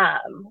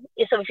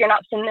 So if you're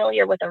not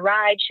familiar with a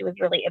ride, she was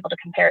really able to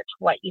compare it to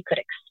what you could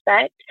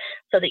expect,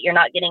 so that you're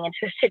not getting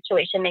into a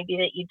situation maybe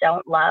that you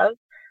don't love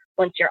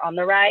once you're on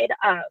the ride.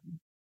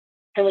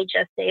 And we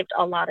just saved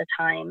a lot of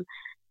time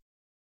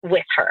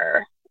with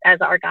her as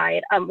our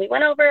guide. We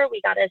went over,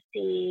 we got to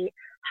see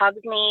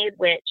Hogsmeade,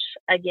 which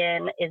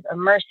again is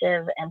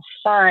immersive and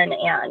fun,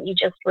 and you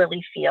just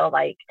really feel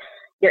like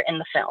you're in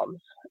the films.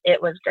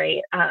 It was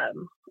great.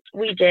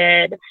 We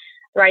did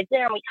rides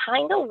there, and we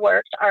kind of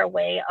worked our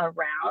way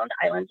around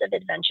Islands of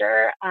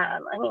Adventure.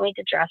 We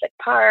did Jurassic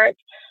Park,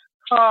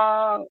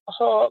 Kong,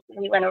 Hulk.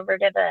 We went over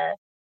to the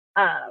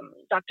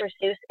Dr.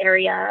 Seuss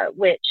area,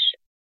 which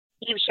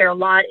you hear a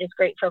lot is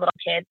great for little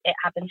kids. It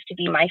happens to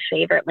be my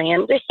favorite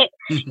land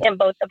in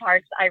both the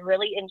parks. I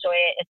really enjoy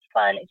it. It's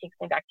fun. It takes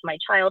me back to my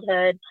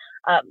childhood.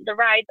 The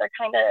rides are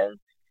kind of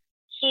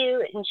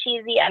cute and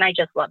cheesy, and I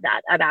just love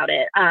that about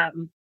it.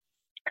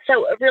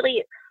 So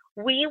really,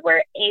 we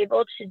were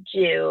able to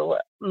do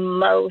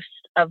most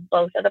of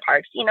both of the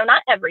parks.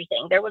 Not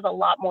everything. There was a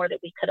lot more that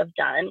we could have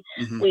done.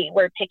 Mm-hmm. We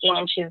were picking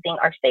and choosing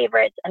our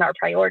favorites and our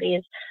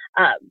priorities.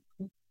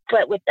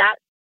 But with that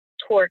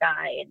tour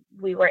guide,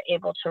 we were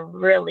able to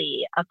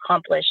really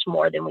accomplish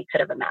more than we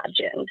could have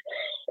imagined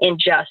in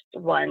just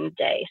one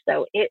day.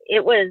 So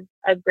it was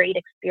a great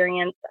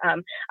experience.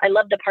 I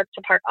love the park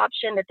to park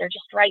option, that they're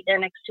just right there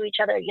next to each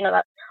other.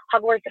 That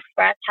Hogwarts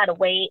Express had a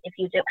wait if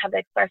you didn't have the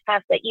express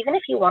pass, but even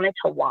if you wanted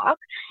to walk,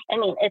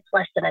 it's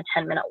less than a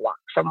 10-minute walk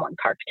from one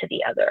park to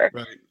the other.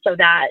 Right. So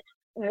that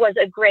was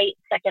a great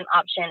second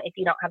option if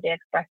you don't have the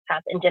express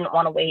pass and didn't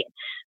want to wait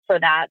for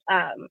that.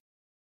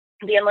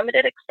 The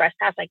Unlimited Express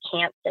Pass, I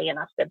can't say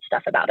enough good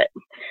stuff about it.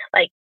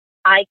 Like,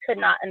 I could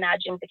not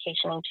imagine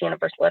vacationing to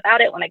Universal without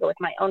it. When I go with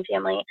my own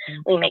family,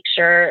 we make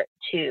sure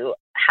to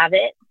have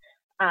it.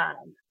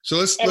 So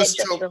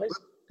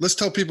let's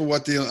tell people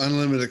what the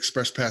Unlimited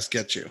Express Pass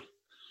gets you.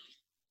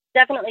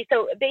 Definitely.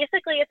 So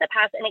basically, it's a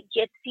pass, and it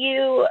gets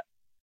you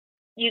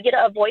get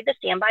to avoid the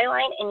standby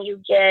line, and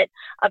you get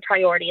a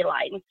priority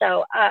line.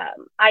 So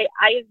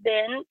I've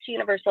been to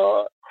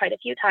Universal quite a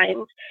few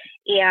times,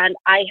 and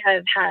I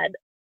have had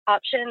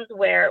options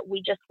where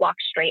we just walk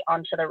straight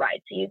onto the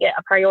ride. So you get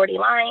a priority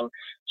line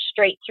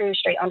straight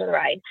onto the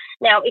ride.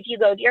 Now, if you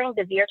go during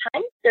busier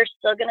times, there's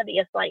still going to be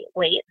a slight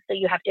wait. So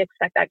you have to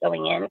expect that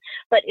going in.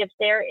 But if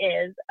there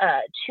is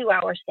a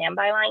 2-hour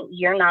standby line,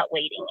 you're not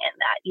waiting in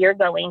that. You're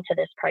going to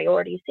this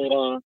priority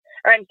seating,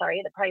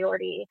 the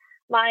priority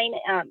line.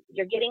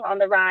 You're getting on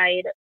the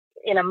ride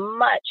in a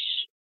much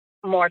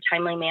more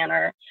timely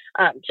manner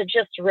to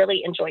just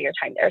really enjoy your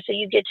time there. So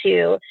you get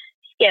to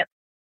skip,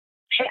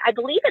 I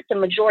believe it's the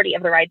majority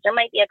of the rides. There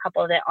might be a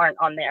couple that aren't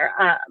on there.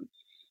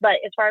 But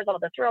as far as all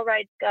the thrill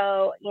rides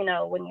go,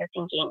 when you're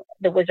thinking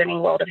the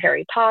Wizarding World of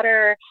Harry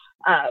Potter,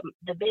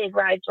 the big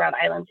rides around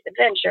Islands of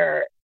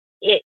Adventure,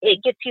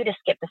 it gets you to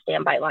skip the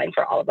standby line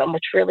for all of them,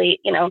 which really,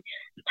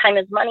 time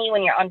is money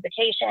when you're on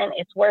vacation.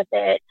 It's worth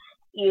it.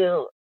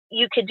 You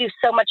could do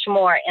so much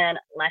more in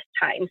less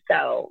time.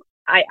 So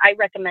I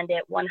recommend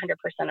it 100%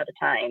 of the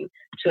time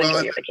to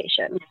enjoy your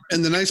vacation.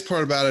 And the nice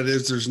part about it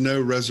is there's no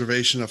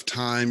reservation of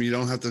time. You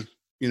don't have to,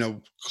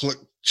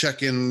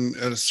 check in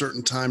at a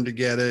certain time to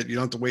get it. You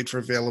don't have to wait for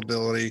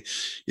availability.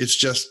 It's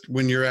just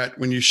when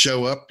you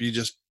show up, you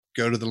just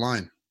go to the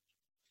line.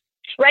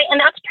 Right. And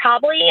that's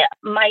probably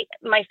my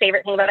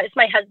favorite thing about it. It's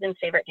my husband's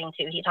favorite thing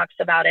too. He talks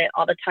about it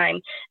all the time,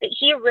 that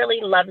he really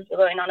loves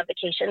going on a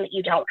vacation that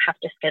you don't have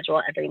to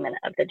schedule every minute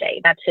of the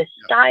day. That's his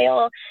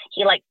style.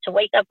 He likes to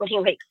wake up when he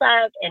wakes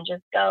up and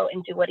just go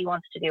and do what he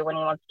wants to do when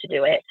he wants to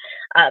do it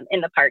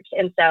in the parks.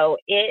 And so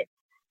it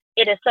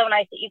is so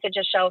nice that you could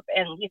just show up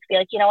and you could be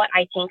like, you know what,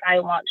 I think I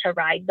want to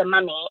ride the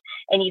Mummy.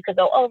 And you could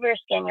go over,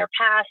 scan your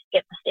pass,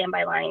 get the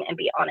standby line, and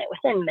be on it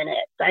within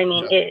minutes.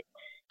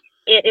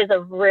 It is a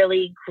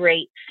really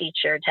great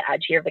feature to add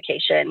to your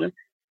vacation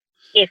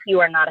if you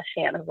are not a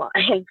fan of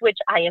lines, which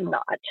I am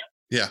not.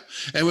 Yeah.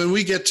 And when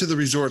we get to the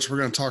resorts, we're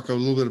going to talk a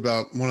little bit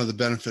about one of the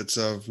benefits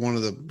of one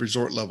of the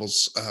resort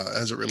levels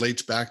as it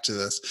relates back to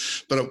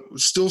this. But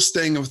still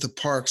staying with the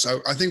parks,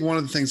 I think one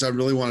of the things I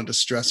really wanted to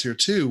stress here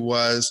too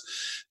was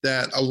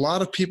that a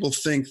lot of people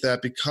think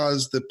that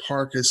because the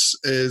park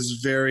is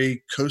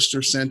very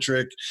coaster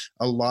centric,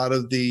 a lot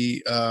of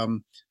the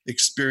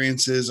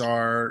experiences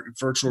are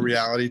virtual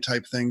reality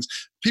type things.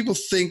 People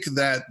think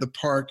that the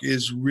park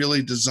is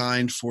really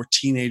designed for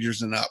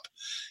teenagers and up.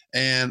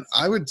 And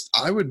I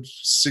would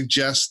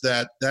suggest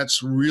that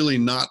that's really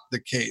not the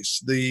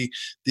case. The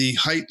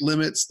height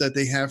limits that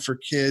they have for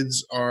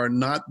kids are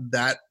not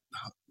that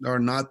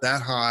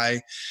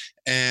high,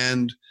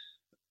 and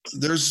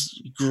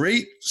there's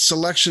great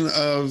selection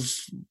of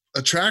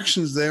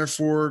attractions there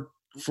for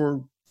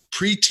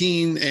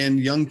preteen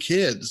and young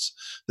kids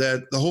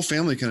that the whole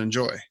family can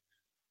enjoy.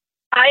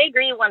 I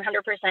agree 100%.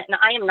 And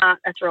I am not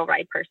a thrill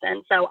ride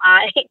person. So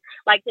I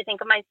like to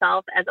think of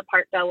myself as a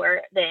park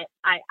goer that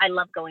I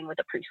love going with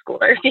a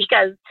preschooler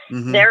because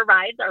their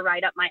rides are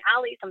right up my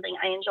alley, something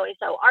I enjoy.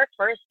 So our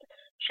first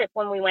trip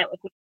when we went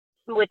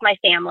with my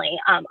family,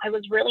 I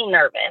was really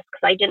nervous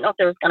because I didn't know if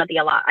there was going to be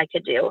a lot I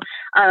could do.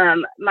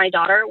 My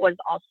daughter was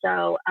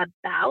also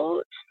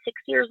about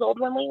 6 years old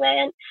when we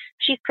went.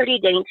 She's pretty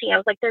dainty. I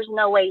was like, there's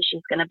no way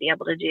she's going to be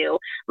able to do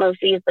most of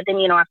these. But then,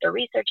 after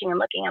researching and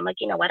looking, I'm like,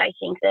 you know what? I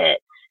think that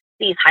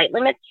these height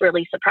limits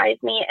really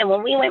surprised me. And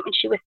when we went when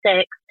she was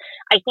 6,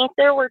 I think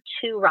there were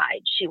 2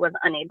 rides she was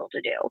unable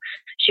to do.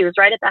 She was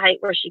right at the height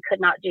where she could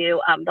not do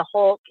the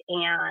Hulk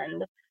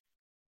and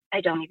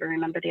I don't even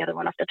remember the other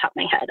one off the top of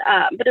my head.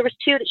 But there was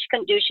two that she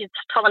couldn't do. She's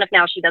tall enough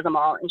now. She does them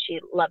all, and she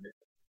loves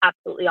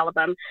absolutely all of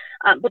them.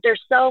 But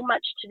there's so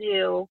much to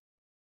do,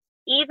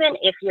 even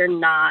if you're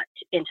not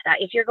into that.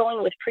 If you're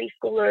going with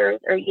preschoolers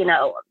or,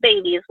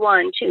 babies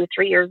 1, 2,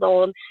 3 years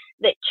old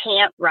that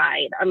can't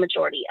ride a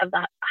majority of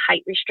the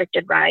height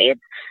restricted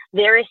rides,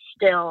 there is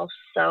still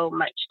so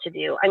much to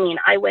do. I mean,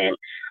 I went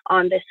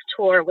on this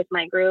tour with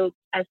my group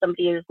as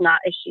somebody who's not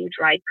a huge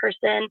ride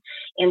person,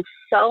 and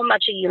so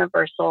much of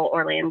Universal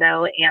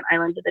Orlando and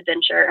Islands of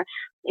Adventure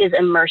is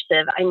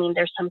immersive. I mean,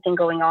 there's something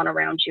going on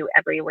around you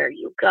everywhere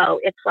you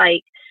go. It's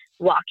like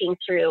walking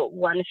through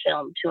one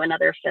film to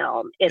another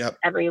film. It's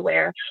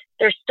everywhere.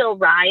 There's still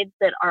rides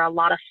that are a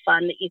lot of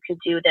fun that you could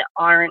do that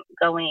aren't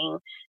going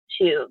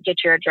to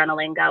get your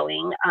adrenaline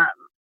going.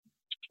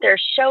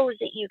 There's shows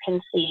that you can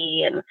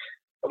see and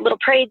little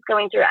parades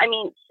going through. I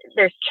mean,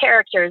 there's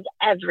characters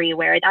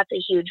everywhere. That's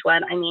a huge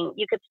one. I mean,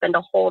 you could spend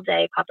a whole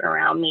day popping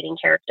around meeting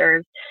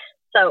characters.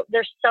 So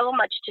there's so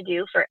much to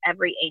do for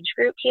every age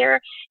group here.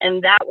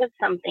 And that was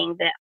something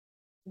that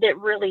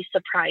really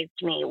surprised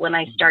me when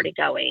I started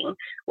going,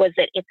 was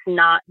that it's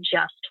not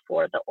just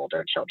for the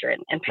older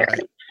children and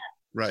parents.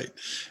 Right.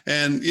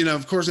 And,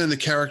 of course, then the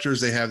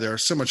characters they have there are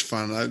so much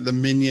fun. The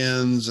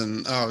Minions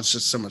it's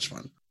just so much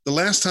fun. The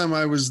last time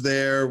I was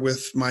there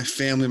with my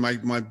family,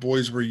 my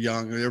boys were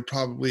young. They were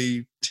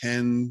probably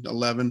 10,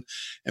 11,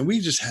 and we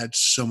just had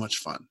so much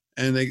fun.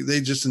 And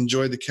they just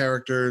enjoyed the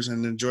characters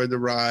and enjoyed the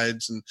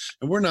rides. And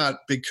we're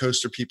not big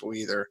coaster people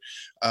either.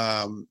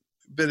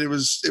 But it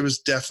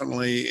was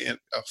definitely a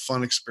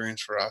fun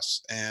experience for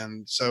us.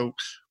 And so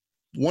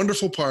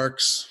wonderful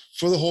parks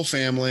for the whole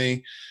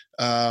family.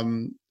 But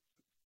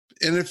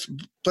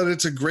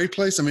it's a great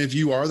place. I mean, if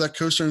you are that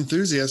coaster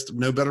enthusiast,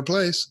 no better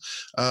place.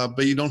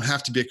 But you don't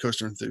have to be a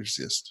coaster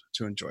enthusiast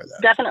to enjoy that.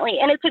 Definitely.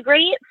 And it's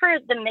great for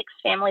the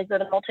mixed families or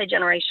the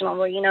multi-generational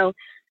where,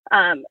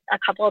 a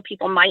couple of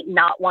people might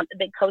not want the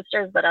big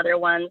coasters, but other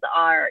ones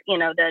are, the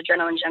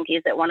adrenaline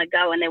junkies that want to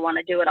go and they want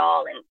to do it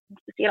all. And,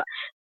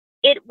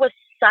 it was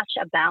such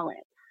a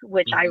balance,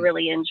 which I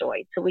really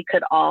enjoyed. So we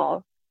could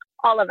all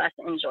of us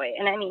enjoy it.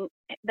 And I mean,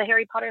 the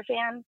Harry Potter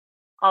fan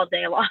all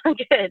day long.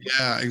 Good.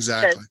 Yeah,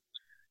 exactly.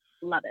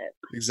 Love it.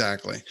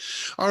 Exactly.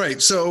 All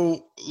right.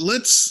 So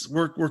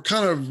we're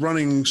kind of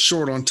running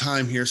short on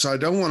time here. So I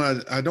don't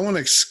want to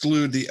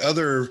exclude the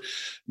other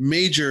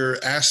major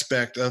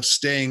aspect of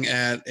staying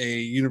at a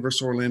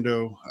Universal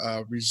Orlando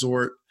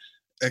resort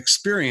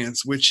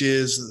experience, which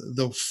is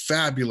the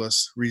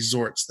fabulous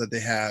resorts that they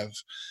have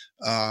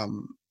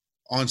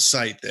on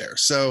site there.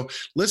 So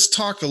let's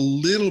talk a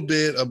little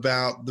bit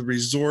about the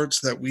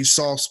resorts that we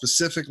saw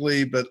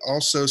specifically, but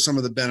also some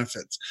of the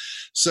benefits.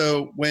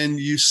 So when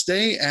you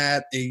stay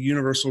at a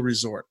Universal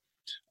resort,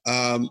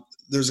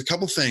 there's a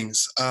couple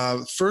things.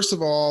 First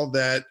of all,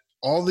 that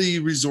all the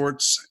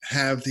resorts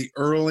have the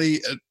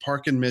early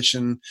park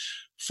admission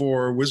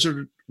for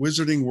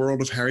Wizarding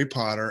World of Harry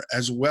Potter,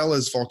 as well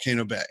as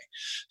Volcano Bay.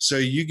 So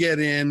you get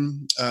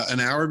in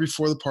an hour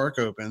before the park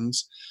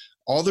opens.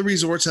 All the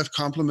resorts have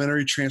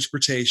complimentary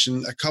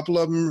transportation. A couple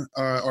of them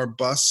are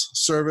bus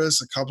service.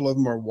 A couple of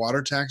them are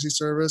water taxi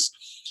service.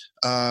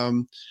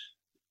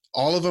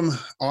 All of them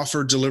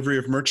offer delivery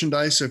of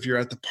merchandise. So if you're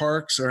at the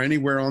parks or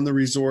anywhere on the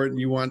resort and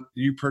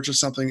you purchase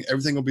something,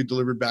 everything will be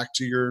delivered back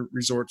to your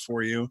resort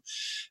for you.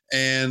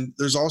 And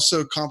there's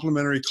also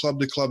complimentary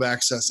club-to-club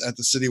access at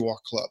the City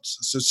Walk clubs.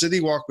 So City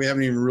Walk, we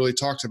haven't even really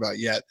talked about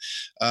yet,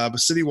 but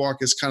City Walk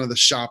is kind of the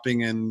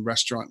shopping and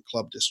restaurant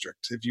club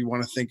district. If you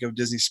want to think of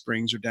Disney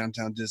Springs or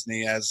Downtown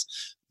Disney as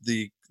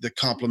the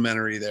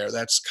complimentary there,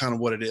 that's kind of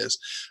what it is.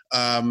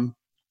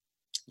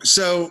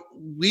 So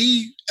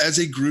we, as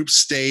a group,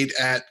 stayed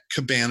at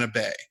Cabana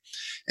Bay.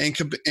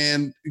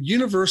 And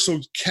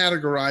Universal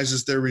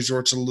categorizes their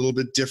resorts a little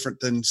bit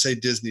different than, say,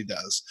 Disney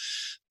does.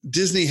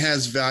 Disney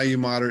has value,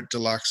 moderate,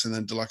 deluxe, and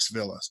then deluxe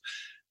villas.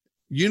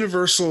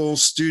 Universal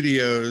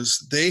Studios,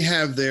 they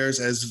have theirs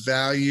as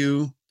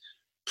value,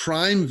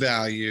 prime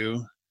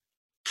value,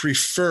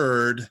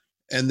 preferred,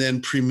 and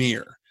then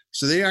premier.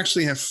 So they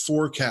actually have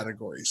 4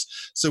 categories.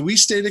 So we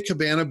stayed at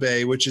Cabana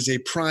Bay, which is a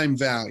prime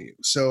value.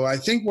 So I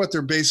think what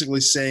they're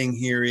basically saying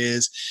here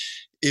is,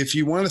 if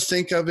you want to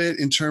think of it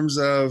in terms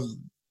of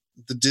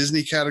the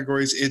Disney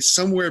categories, it's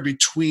somewhere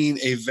between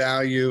a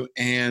value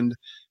and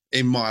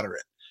a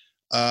moderate.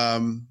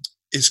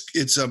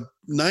 It's a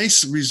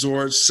nice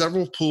resort,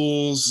 several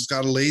pools. It's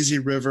got a lazy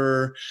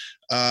river.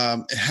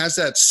 It has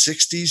that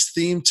 60s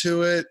theme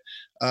to it.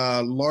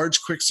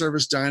 Large quick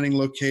service dining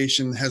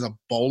location, has a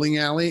bowling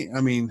alley.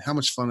 I mean, how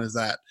much fun is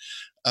that?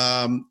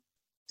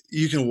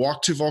 You can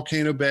walk to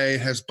Volcano Bay.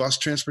 It has bus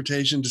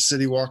transportation to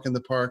City Walk in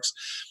the parks.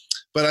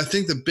 But I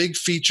think the big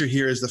feature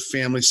here is the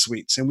family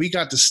suites. And we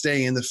got to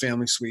stay in the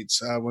family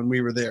suites when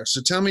we were there.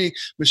 So tell me,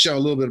 Michelle, a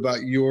little bit about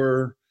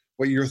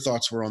what your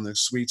thoughts were on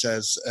those suites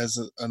as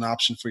an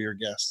option for your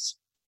guests.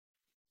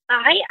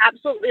 I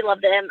absolutely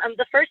loved them.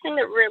 The first thing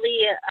that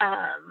really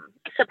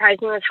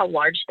surprised me was how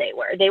large they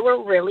were. They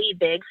were really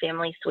big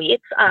family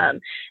suites.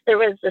 There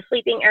was the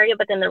sleeping area,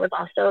 but then there was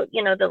also,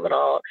 the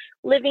little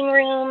living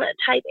room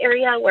type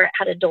area where it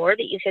had a door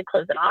that you could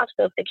close it off.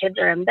 So if the kids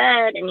are in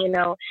bed and,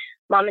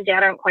 mom and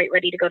dad aren't quite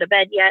ready to go to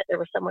bed yet, there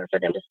was somewhere for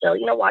them to still,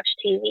 watch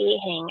TV,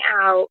 hang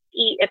out,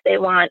 eat if they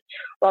want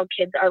while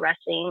kids are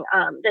resting.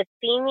 The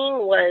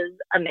theming was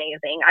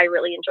amazing. I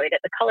really enjoyed it.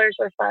 The colors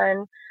were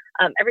fun.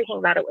 Everything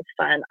about it was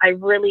fun. I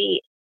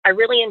really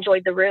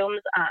enjoyed the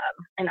rooms,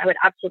 and I would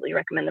absolutely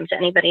recommend them to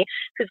anybody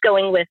who's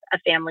going with a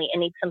family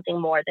and needs something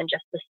more than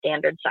just the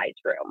standard size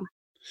room.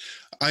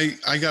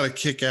 I got a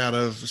kick out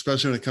of,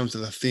 especially when it comes to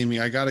the theming,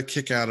 I got a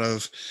kick out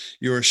of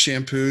your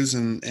shampoos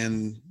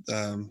and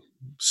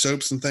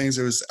soaps and things.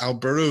 It was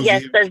Alberto.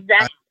 Yes, the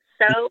Zest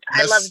soap.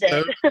 I loved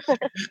it.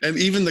 And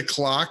even the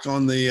clock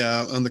on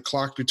the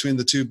clock between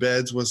the two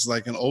beds was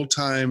like an old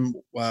time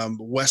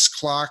West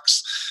clock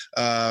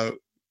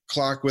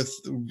with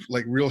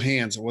like real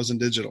hands. It wasn't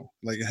digital.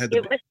 Like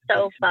it was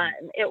so fun.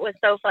 It was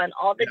so fun.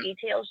 All the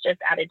details just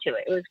added to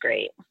it. It was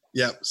great.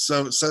 Yeah.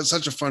 So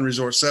such a fun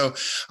resort. So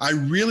I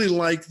really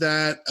like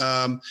that.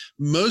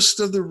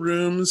 Most of the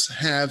rooms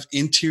have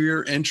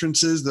interior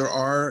entrances. There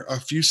are a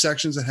few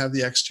sections that have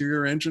the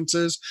exterior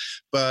entrances,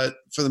 but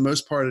for the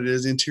most part it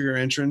is interior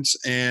entrance.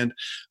 And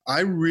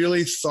I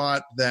really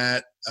thought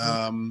that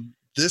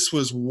this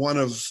was one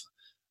of,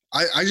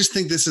 I just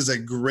think this is a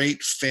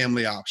great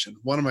family option.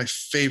 One of my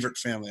favorite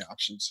family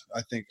options,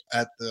 I think,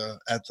 at the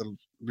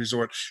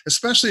resort,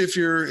 especially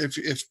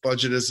if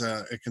budget is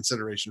a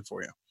consideration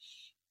for you.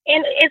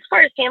 And as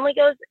far as family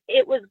goes,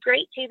 it was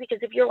great too, because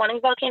if you're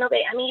wanting Volcano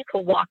Bay, you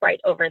could walk right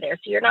over there.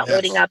 So you're not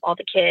loading up all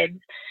the kids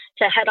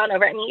to head on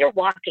over. You're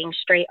walking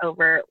straight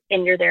over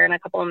and you're there in a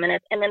couple of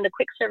minutes. And then the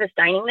quick service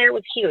dining there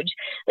was huge.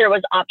 There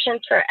was options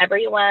for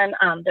everyone.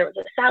 There was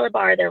a salad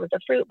bar. There was a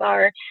fruit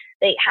bar.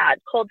 They had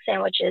cold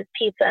sandwiches,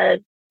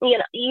 pizzas,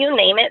 you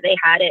name it, they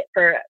had it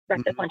for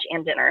breakfast, lunch,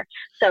 and dinner.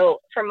 So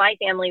for my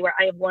family, where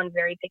I have one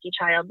very picky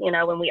child,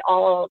 when we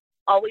all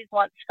always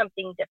want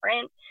something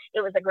different,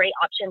 it was a great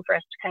option for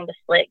us to kind of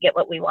split, get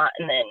what we want,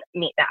 and then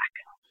meet back.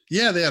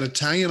 Yeah, they had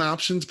Italian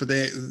options, but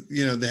they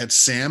had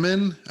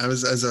salmon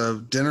as a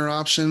dinner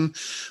option.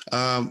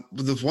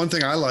 The one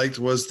thing I liked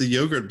was the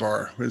yogurt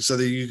bar, so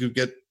that you could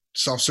get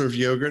soft serve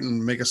yogurt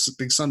and make a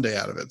big sundae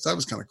out of it. So that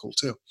was kind of cool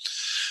too.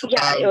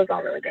 Yeah, it was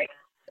all really great.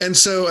 And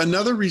so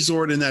another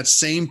resort in that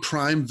same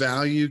prime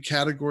value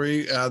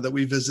category that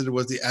we visited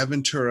was the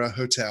Aventura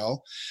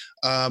Hotel.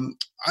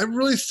 I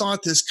really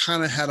thought this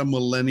kind of had a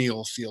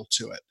millennial feel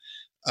to it.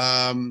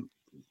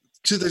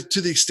 To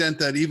the extent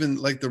that even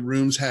like the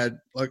rooms had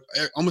like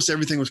almost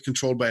everything was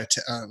controlled by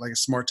like a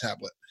smart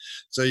tablet.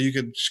 So you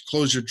could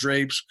close your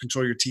drapes,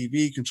 control your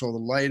TV, control the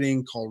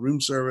lighting, call room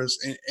service,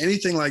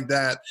 anything like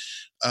that.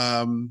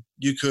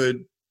 You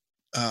could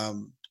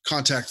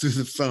contact through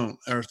the phone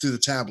or through the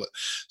tablet.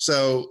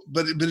 So,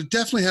 but it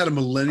definitely had a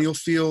millennial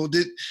feel.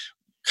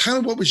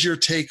 What was your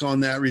take on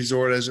that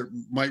resort as it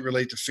might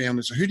relate to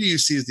families? Or who do you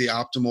see as the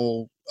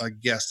optimal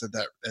guest at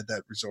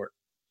that resort?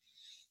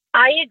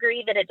 I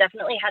agree that it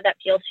definitely had that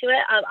feel to it.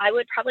 I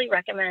would probably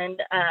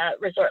recommend a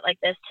resort like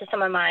this to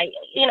some of my,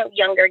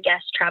 younger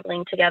guests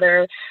traveling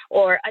together,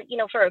 or,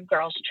 for a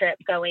girls' trip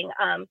going.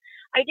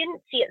 I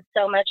didn't see it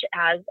so much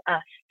as a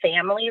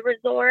family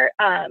resort,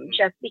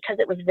 just because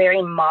it was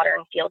very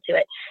modern feel to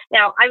it.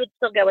 Now, I would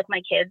still go with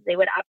my kids. They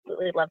would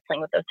absolutely love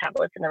playing with those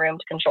tablets in the room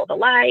to control the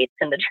lights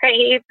and the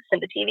drapes and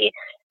the TV.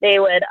 They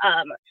would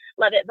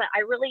love it. But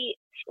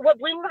what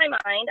blew my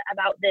mind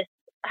about this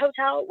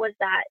hotel was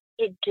that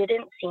it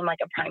didn't seem like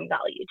a prime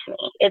value to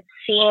me. It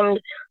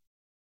seemed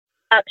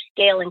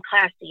upscale and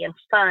classy and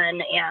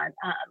fun and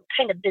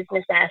kind of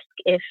business-esque,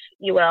 if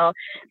you will,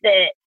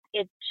 that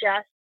it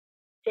just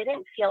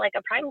didn't feel like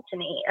a prime to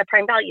me, a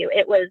prime value.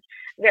 It was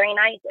very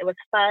nice. It was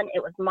fun.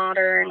 It was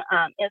modern.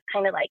 It was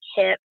kind of like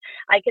hip.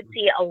 I could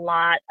see a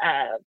lot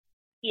of,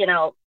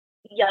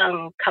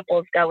 young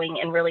couples going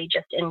and really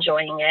just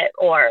enjoying it,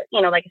 or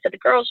like I said, the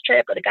girls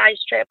trip or the guys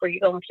trip, or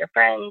you're going with your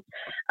friends.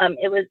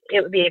 It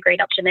would be a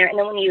great option there. And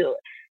then when you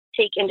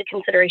take into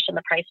consideration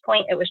the price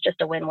point, it was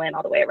just a win-win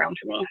all the way around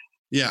for me.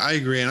 Yeah, I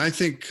agree. And I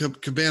think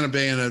Cabana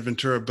Bay and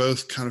Aventura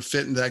both kind of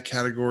fit in that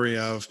category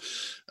of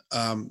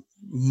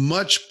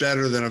much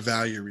better than a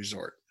value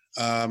resort.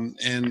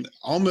 And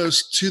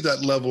almost to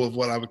that level of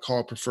what I would call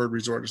a preferred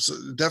resort. So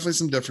definitely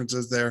some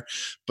differences there,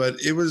 but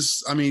it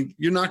was,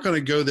 you're not going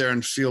to go there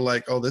and feel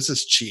like, oh, this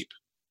is cheap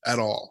at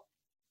all.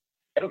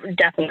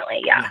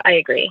 Definitely. Yeah, I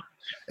agree.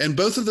 And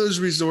both of those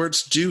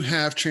resorts do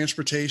have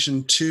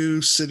transportation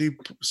to City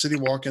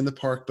Walk in the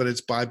park, but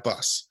it's by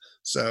bus.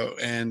 So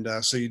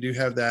you do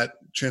have that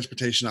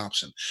transportation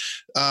option.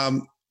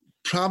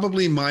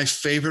 Probably my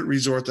favorite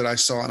resort that I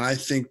saw, and I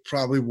think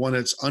probably one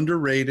that's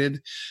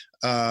underrated.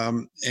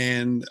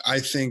 And I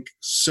think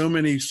so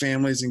many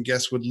families and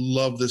guests would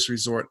love this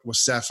resort,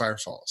 was Sapphire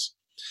Falls.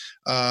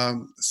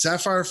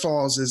 Sapphire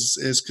Falls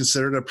is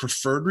considered a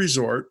preferred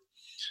resort.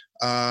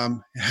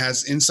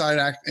 has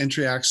inside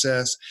entry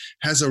access,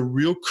 has a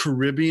real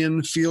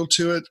Caribbean feel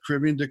to it,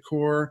 Caribbean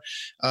decor.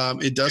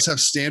 It does have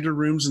standard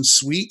rooms and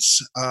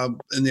suites, and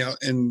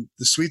the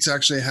suites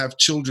actually have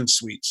children's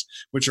suites,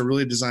 which are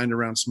really designed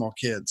around small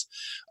kids.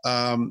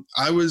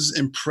 I was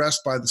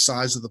impressed by the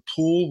size of the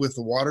pool with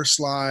the water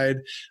slide.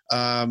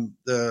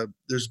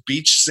 There's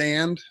beach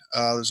sand.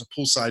 There's a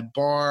poolside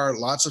bar,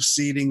 lots of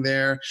seating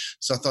there.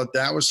 So I thought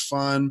that was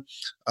fun.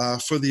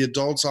 For the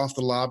adults off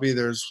the lobby,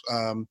 there's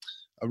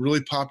a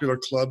really popular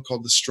club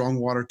called the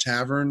Strongwater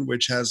Tavern,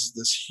 which has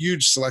this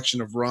huge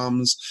selection of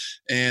rums,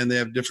 and they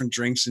have different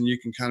drinks, and you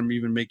can kind of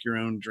even make your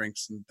own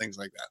drinks and things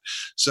like that.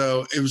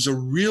 So it was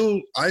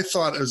I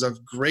thought it was a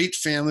great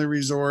family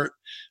resort.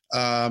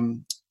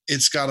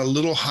 It's got a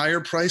little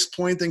higher price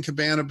point than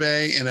Cabana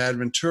Bay and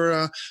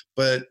Aventura,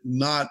 but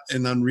not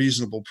an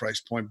unreasonable price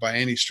point by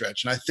any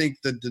stretch. And I think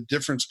that the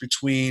difference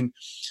between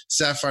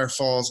Sapphire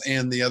Falls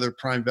and the other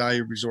Prime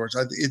Value resorts,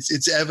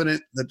 it's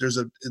evident that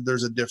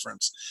there's a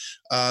difference.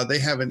 They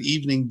have an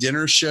evening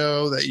dinner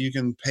show that you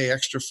can pay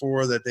extra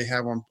for that they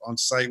have on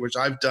site, which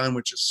I've done,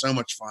 which is so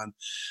much fun.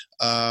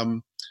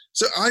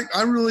 So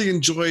I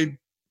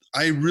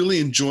really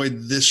enjoyed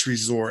this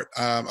resort.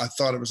 I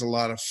thought it was a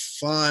lot of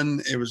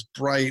fun. It was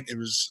bright. It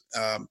was,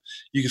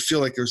 you could feel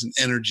like there was an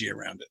energy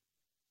around it.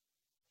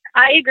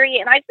 I agree.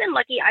 And I've been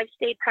lucky. I've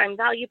stayed Prime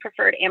Value,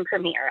 Preferred, and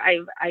Premier.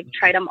 I've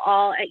tried them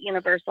all at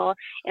Universal,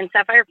 and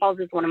Sapphire Falls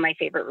is one of my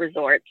favorite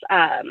resorts.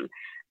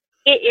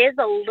 It is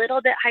a little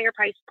bit higher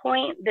price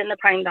point than the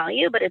Prime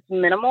Value, but it's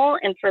minimal.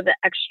 And for the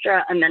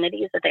extra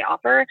amenities that they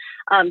offer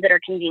that are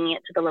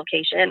convenient to the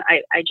location,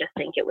 I just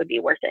think it would be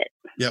worth it.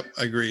 Yep,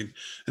 agreed.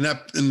 And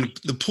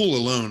the pool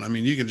alone, I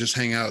mean, you can just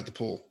hang out at the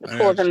pool. The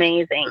pool is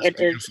amazing. It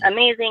is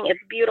amazing. It's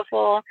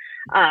beautiful.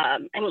 I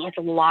mean, it's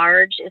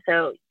large,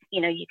 so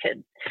you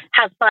could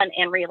have fun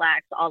and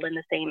relax all in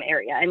the same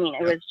area. I mean,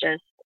 it was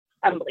just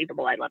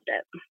unbelievable. I loved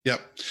it.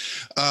 Yep.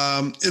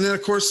 And then,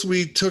 of course,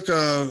 we took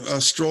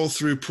a stroll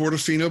through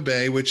Portofino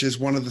Bay, which is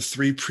one of the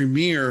 3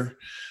 premier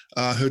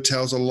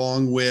hotels,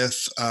 along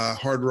with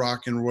Hard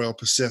Rock and Royal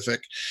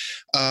Pacific.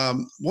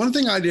 One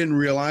thing I didn't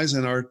realize,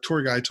 and our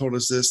tour guide told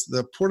us this,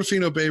 the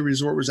Portofino Bay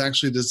Resort was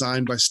actually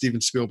designed by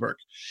Steven Spielberg.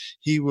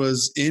 He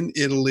was in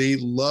Italy,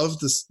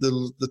 loved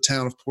the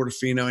town of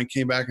Portofino, and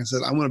came back and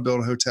said, I want to build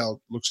a hotel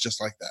that looks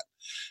just like that.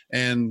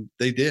 And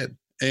they did.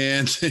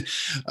 And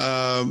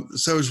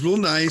so it's real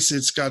nice.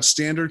 It's got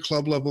standard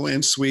club level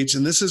and suites.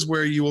 And this is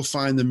where you will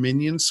find the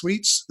Minion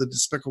suites, the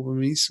Despicable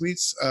Me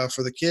suites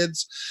for the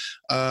kids.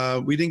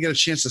 We didn't get a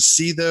chance to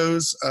see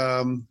those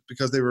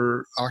because they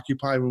were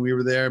occupied when we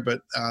were there,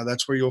 but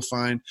that's where you'll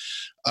find.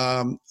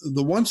 The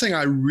one thing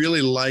I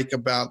really like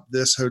about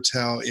this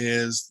hotel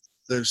is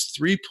there's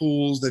 3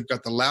 pools. They've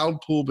got the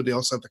loud pool, but they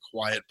also have the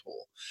quiet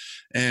pool.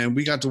 And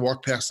we got to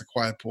walk past the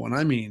quiet pool, and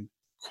I mean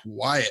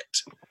quiet.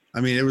 I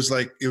mean, it was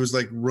like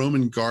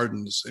Roman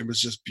gardens. It was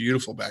just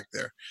beautiful back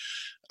there.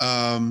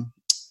 And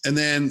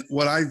then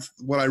what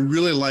I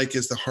really like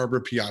is the Harbor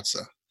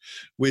Piazza,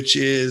 which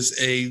is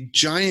a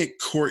giant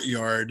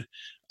courtyard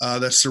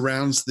that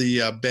surrounds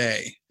the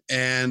bay.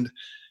 And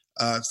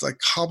it's like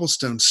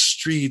cobblestone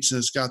streets, and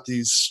it's got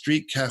these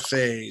street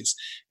cafes.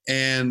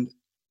 And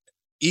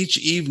each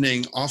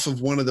evening, off of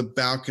one of the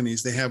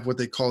balconies, they have what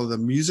they call the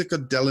Musica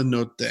della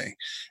Notte,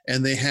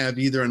 and they have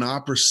either an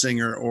opera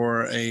singer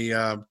or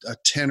a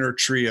tenor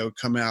trio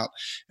come out,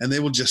 and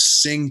they will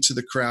just sing to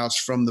the crowds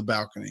from the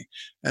balcony,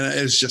 and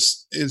it's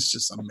just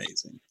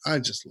amazing. I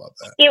just love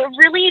that. It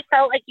really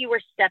felt like you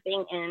were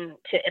stepping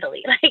into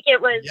Italy. Like it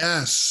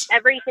was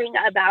everything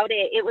about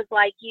it. It was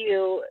like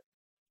you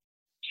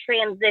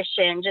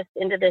transitioned just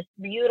into this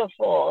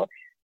beautiful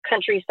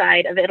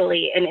countryside of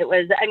Italy, and it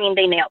was, I mean,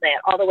 they nailed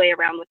it all the way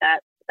around with that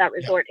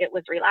resort. It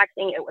was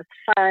relaxing, it was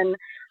fun,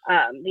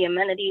 the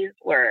amenities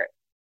were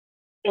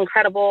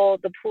incredible.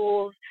 The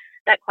pools,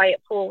 that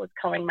quiet pool was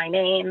calling my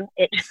name.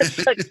 It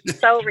just looked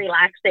so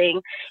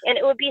relaxing, and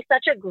it would be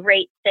such a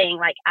great thing,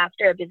 like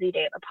after a busy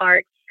day at the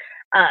park,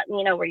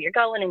 where you're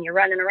going and you're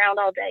running around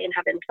all day and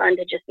having fun,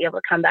 to just be able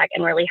to come back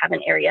and really have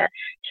an area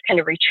to kind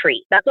of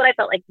retreat. That's what I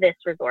felt like this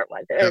resort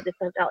was. This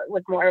hotel, it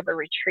was more of a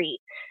retreat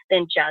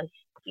than just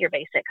your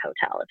basic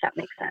hotel, if that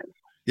makes sense.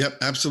 Yep,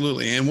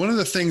 absolutely. And one of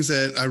the things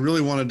that I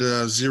really wanted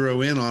to zero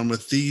in on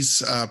with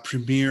these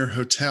premier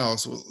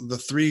hotels, the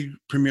 3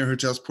 premier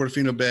hotels,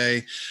 Portofino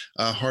Bay,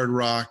 Hard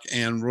Rock,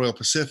 and Royal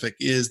Pacific,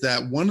 is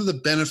that one of the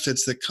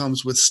benefits that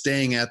comes with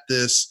staying at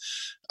this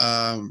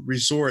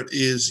resort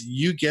is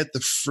you get the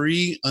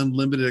free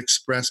unlimited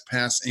express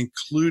pass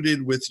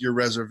included with your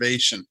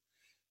reservation,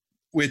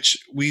 which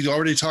we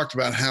already talked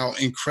about how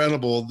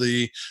incredible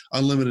the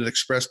unlimited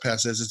express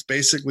pass is. It's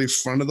basically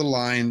front of the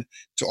line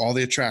to all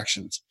the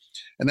attractions.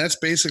 And that's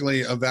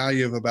basically a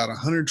value of about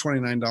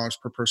 $129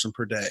 per person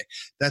per day.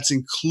 That's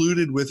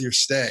included with your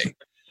stay.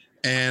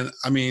 And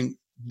I mean,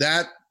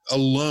 that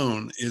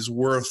alone is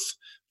worth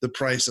the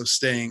price of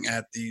staying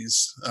at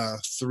these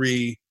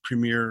 3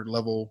 premier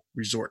level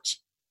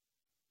resorts.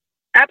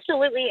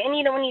 Absolutely. And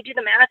when you do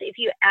the math, if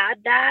you add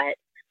that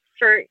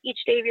for each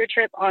day of your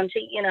trip onto,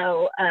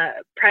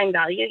 Prime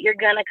Value, you're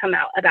going to come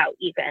out about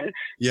even.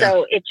 Yeah.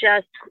 So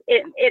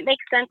it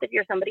makes sense if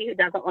you're somebody who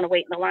doesn't want to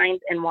wait in the lines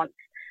and wants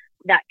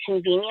that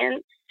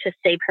convenience to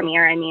stay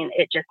Premier. I mean,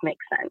 it just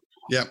makes sense.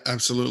 Yeah,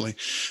 absolutely.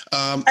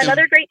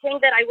 Another great thing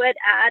that I would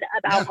add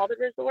about all the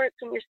resorts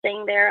when you're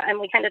staying there, and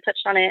we kind of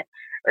touched on it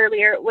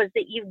earlier, was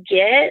that you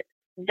get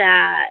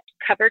that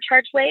cover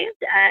charge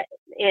waived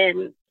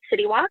in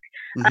City Walk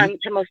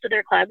to most of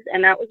their clubs,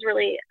 and that was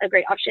really a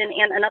great option.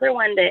 And another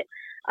one that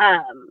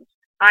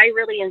I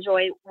really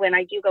enjoy when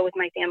I do go with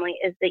my family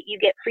is that you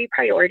get free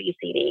priority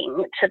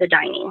seating to the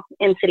dining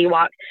in City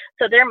Walk.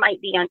 So there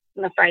might be on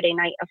a Friday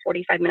night a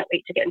 45-minute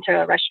wait to get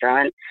into a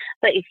restaurant,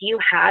 but if you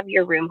have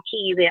your room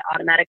key, you get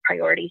automatic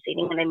priority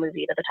seating and they move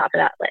you to the top of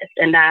that list.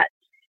 And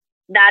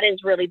that is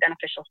really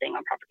beneficial staying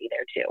on property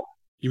there too.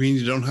 You mean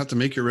you don't have to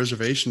make your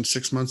reservation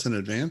 6 months in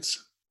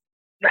advance?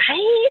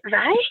 Right.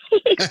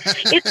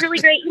 It's really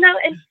great,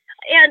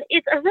 and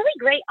it's a really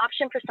great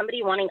option for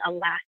somebody wanting a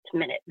last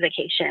minute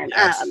vacation.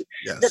 Yes.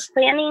 The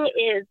planning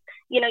is,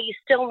 you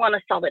still want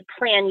a solid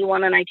plan. You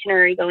want an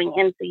itinerary going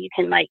in so you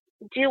can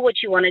do what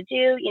you want to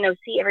do,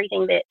 see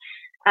everything that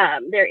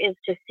there is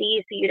to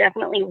see. So you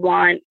definitely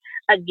want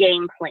a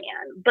game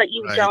plan, but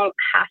you don't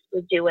have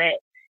to do it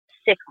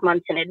 6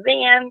 months in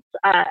advance.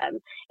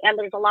 And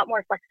there's a lot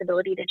more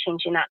flexibility to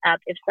changing that up.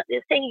 If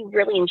say you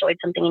really enjoyed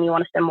something and you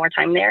want to spend more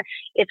time there,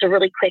 it's a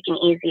really quick and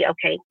easy,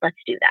 okay, let's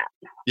do that.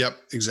 Yep,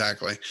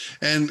 exactly.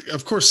 And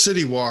of course,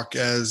 City Walk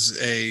as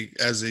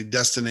a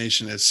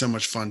destination is so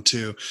much fun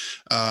too.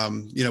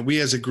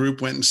 We as a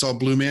group went and saw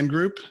Blue Man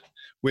Group,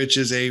 which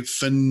is a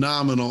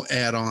phenomenal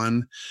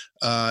add-on.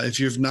 If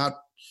you're not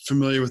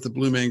familiar with the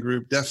Blue Man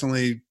Group,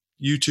 definitely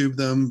YouTube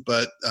them,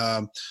 but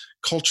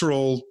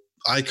cultural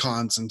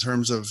icons in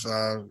terms of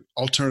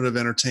alternative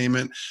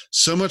entertainment.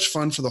 So much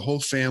fun for the whole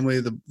family.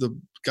 The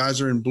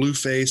guys are in blue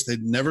face. They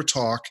never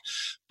talk,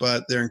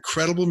 but they're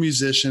incredible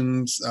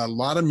musicians, a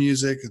lot of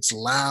music. It's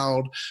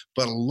loud,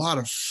 but a lot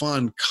of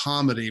fun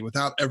comedy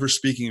without ever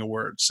speaking a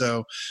word.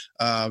 So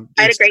I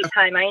had a great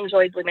time. I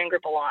enjoyed Blue Man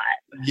Group a lot.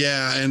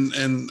 Yeah.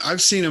 And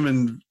I've seen them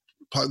in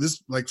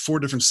this 4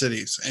 different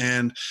cities,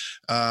 and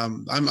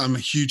I'm a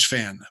huge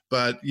fan,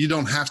 but you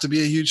don't have to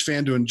be a huge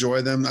fan to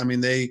enjoy them. I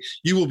mean,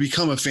 you will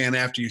become a fan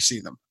after you see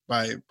them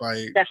by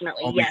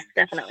definitely. Yes,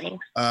 definitely.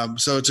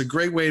 So it's a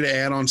great way to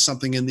add on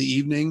something in the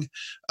evening.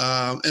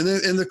 And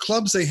the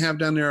clubs they have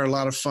down there are a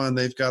lot of fun.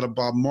 They've got a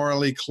Bob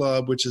Marley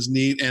club, which is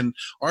neat. And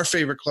our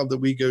favorite club that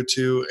we go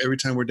to every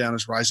time we're down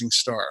is Rising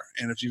Star.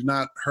 And if you've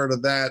not heard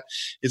of that,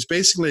 it's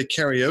basically a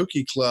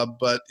karaoke club,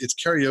 but it's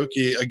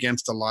karaoke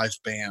against a live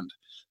band.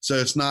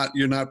 So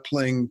you're not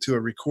playing to a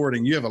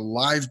recording. You have a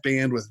live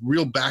band with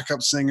real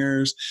backup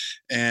singers,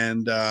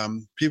 and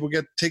people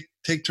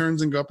take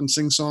turns and go up and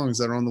sing songs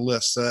that are on the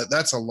list. So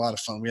that's a lot of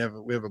fun. We have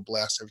a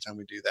blast every time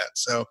we do that.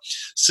 So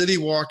City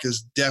Walk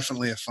is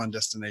definitely a fun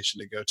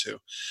destination to go to.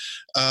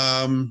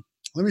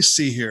 Let me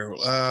see here.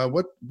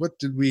 What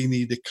did we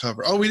need to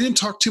cover? Oh, we didn't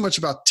talk too much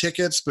about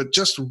tickets, but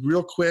just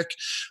real quick,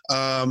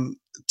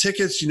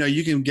 tickets,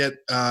 you can get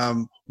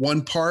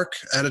one park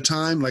at a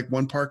time, like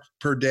one park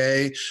per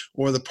day,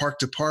 or the park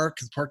to park.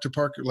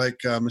 Like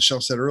Michelle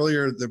said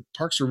earlier, the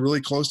parks are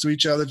really close to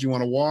each other if you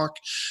want to walk.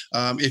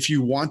 If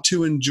you want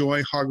to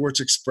enjoy Hogwarts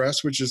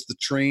Express, which is the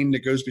train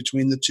that goes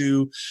between the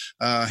two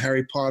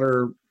Harry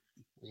Potter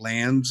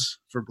lands,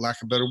 for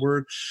lack of a better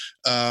word,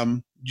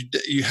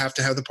 you have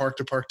to have the park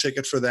to park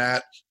ticket for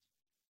that.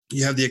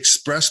 You have the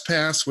Express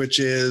Pass, which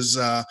is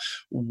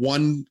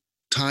one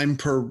time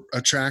per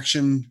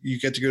attraction. You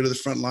get to go to the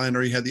front line,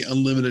 or you have the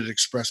Unlimited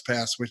Express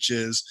Pass, which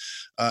is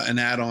an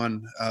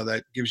add-on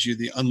that gives you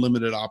the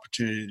unlimited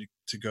opportunity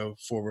to go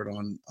forward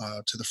on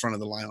to the front of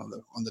the line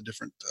on the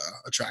different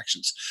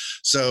attractions.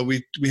 So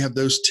we have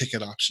those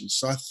ticket options.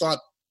 So I thought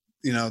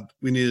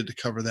we needed to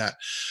cover that.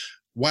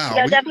 Wow.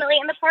 Yeah, definitely.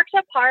 And the park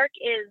to park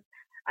is,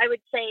 I would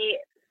say,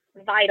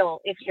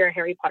 vital if you're a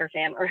Harry Potter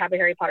fan or have a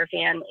Harry Potter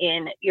fan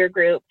in your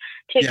group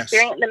to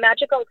experience. The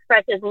Magical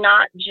Express is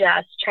not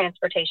just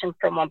transportation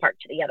from one park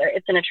to the other.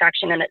 It's an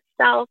attraction in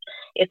itself.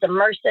 It's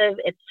immersive.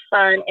 It's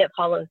fun. It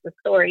follows the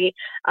story.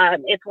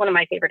 It's one of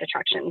my favorite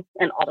attractions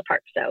in all the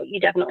parks. So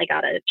you definitely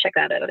got to check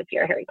that out if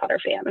you're a Harry Potter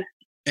fan.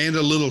 And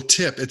a little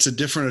tip, it's a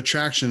different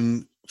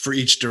attraction for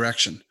each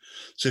direction.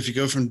 So if you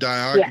go from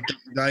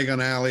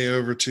Diagon Alley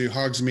over to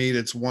Hogsmeade,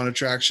 it's one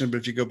attraction, but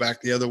if you go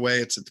back the other way,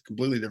 it's a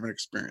completely different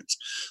experience.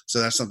 So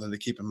that's something to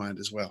keep in mind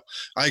as well.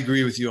 I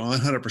agree with you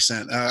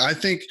 100%. I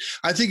think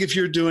if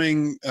you're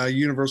doing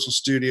Universal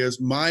Studios,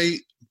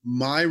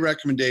 my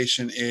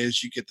recommendation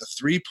is you get the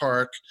 3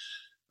 park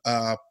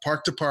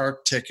to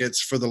park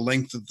tickets for the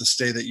length of the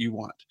stay that you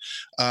want.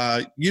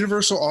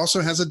 Universal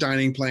also has a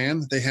dining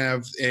plan. They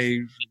have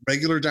a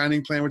regular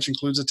dining plan, which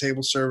includes a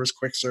table service,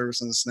 quick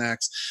service, and the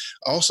snacks.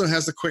 Also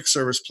has the quick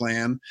service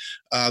plan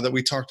that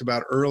we talked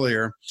about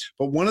earlier.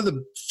 But one of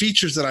the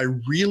features that I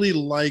really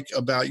like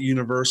about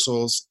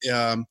Universal's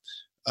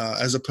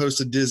as opposed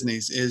to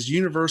Disney's is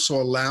Universal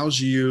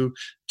allows you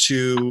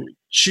to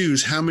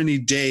choose how many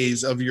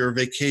days of your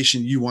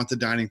vacation you want the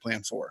dining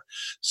plan for.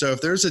 So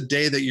if there's a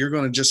day that you're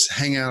going to just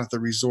hang out at the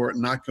resort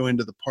and not go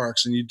into the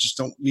parks and you just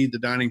don't need the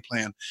dining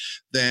plan,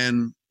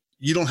 then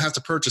you don't have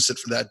to purchase it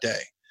for that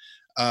day.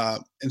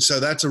 And so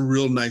that's a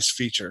real nice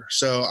feature.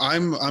 So yes,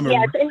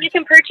 and you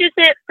can purchase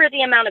it for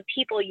the amount of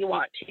people you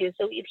want to.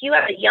 So if you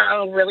have a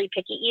young, really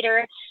picky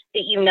eater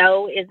that you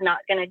know is not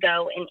going to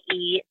go and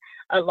eat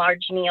a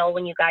large meal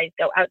when you guys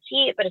go out to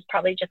eat, but is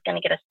probably just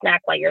going to get a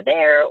snack while you're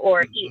there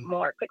or eat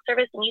more quick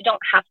service, and you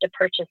don't have to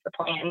purchase the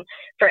plan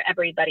for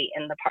everybody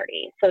in the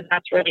party. So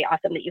that's really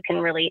awesome that you can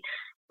really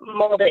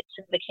mold it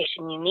to the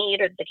vacation you need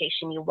or the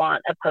vacation you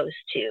want, opposed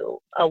to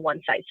a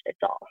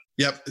one-size-fits-all.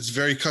 Yep, it's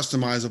very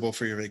customizable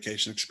for your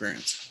vacation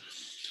experience.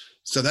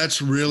 So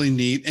that's really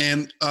neat.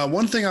 And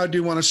one thing I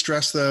do want to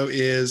stress, though,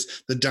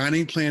 is the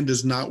dining plan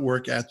does not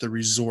work at the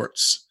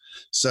resorts.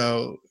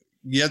 So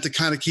you have to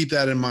kind of keep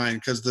that in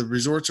mind, because the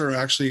resorts are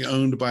actually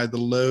owned by the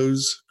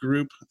Lowe's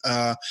group,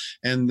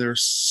 and their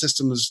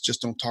systems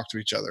just don't talk to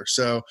each other.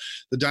 So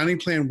the dining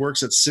plan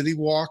works at City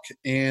Walk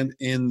and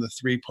in the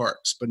 3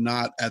 parks, but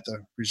not at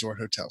the resort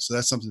hotel. So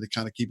that's something to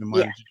kind of keep in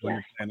mind when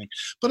you're planning.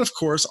 But of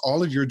course,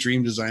 all of your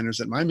dream designers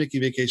at My Mickey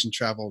Vacation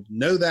Travel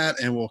know that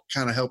and will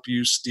kind of help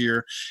you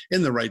steer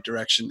in the right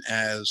direction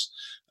as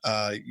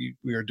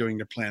we are doing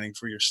the planning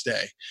for your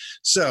stay.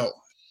 So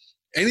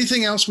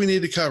anything else we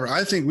need to cover?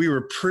 I think we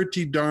were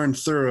pretty darn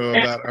thorough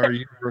about our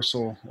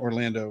Universal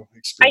Orlando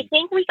experience. I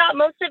think we got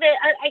most of it.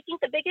 I think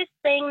the biggest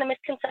thing, the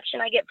misconception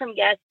I get from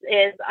guests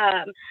is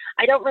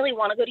I don't really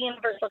want to go to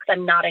Universal because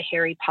I'm not a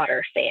Harry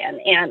Potter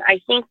fan. And I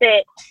think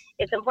that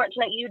it's important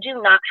to note you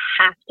do not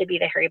have to be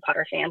the Harry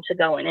Potter fan to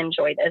go and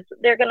enjoy this.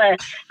 They're going to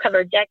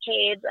cover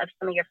decades of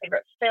some of your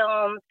favorite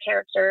films,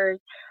 characters,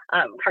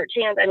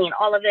 cartoons, I mean,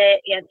 all of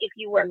it. And if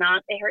you were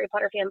not a Harry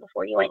Potter fan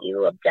before you went, you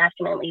will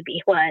definitely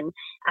be one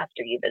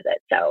after you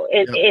visit. So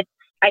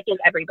I think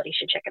everybody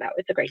should check it out.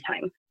 It's a great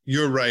time.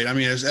 You're right. I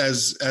mean,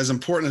 as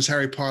important as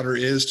Harry Potter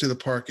is to the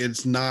park,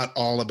 it's not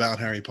all about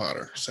Harry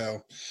Potter.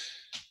 So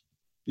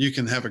you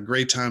can have a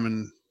great time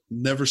and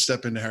never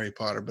step into Harry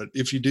Potter, but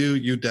if you do,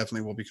 you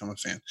definitely will become a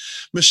fan.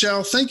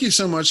 Michelle, thank you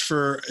so much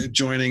for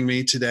joining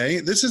me today.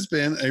 This has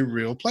been a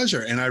real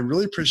pleasure, and I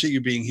really appreciate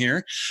you being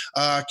here.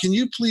 Can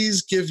you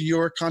please give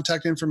your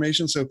contact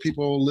information so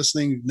people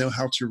listening know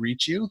how to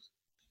reach you?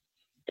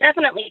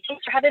 Definitely.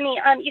 Thanks for having me.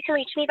 You can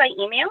reach me by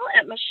email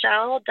at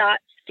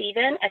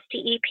michelle.stephen,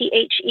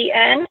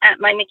 Stephen, at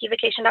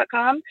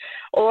mymickeyvacation.com,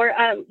 or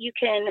you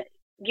can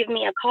give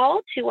me a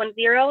call,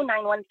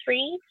 210-913-5607.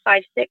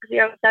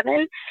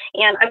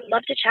 And I would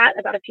love to chat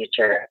about a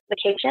future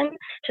vacation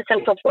to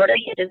Central Florida,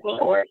 Disney,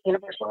 or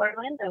Universal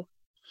Orlando.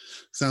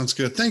 Sounds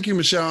good. Thank you,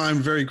 Michelle.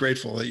 I'm very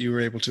grateful that you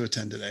were able to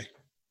attend today.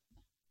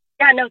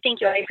 Yeah, no, thank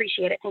you. I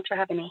appreciate it. Thanks for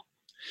having me.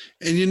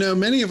 And you know,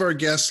 many of our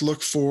guests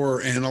look for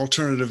an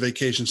alternative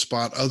vacation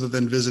spot other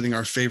than visiting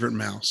our favorite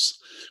mouse,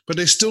 but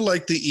they still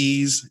like the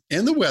ease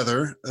and the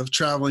weather of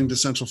traveling to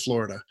Central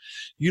Florida.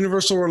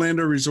 Universal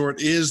Orlando Resort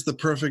is the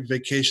perfect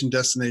vacation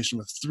destination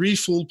with 3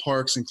 full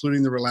parks,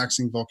 including the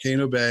relaxing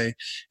Volcano Bay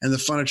and the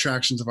fun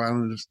attractions of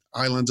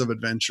Islands of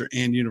Adventure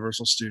and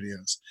Universal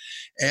Studios.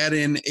 Add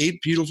in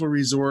 8 beautiful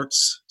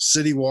resorts,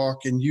 City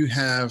Walk, and you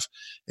have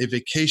a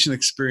vacation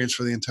experience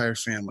for the entire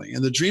family.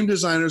 And the dream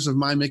designers of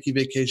My Mickey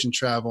Vacation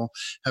Travel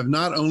have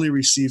not only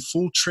received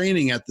full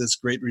training at this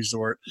great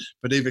resort,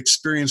 but they've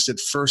experienced it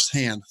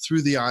firsthand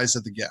through the eyes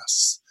of the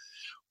guests.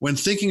 When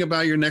thinking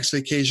about your next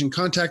vacation,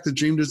 contact the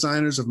dream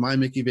designers of My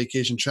Mickey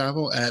Vacation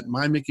Travel at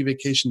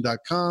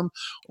mymickeyvacation.com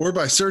or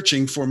by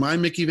searching for My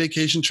Mickey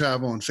Vacation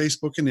Travel on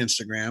Facebook and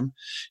Instagram.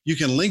 You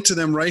can link to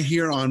them right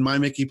here on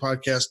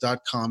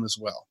mymickeypodcast.com as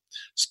well.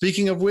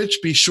 Speaking of which,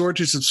 be sure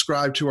to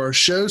subscribe to our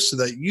show so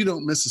that you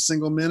don't miss a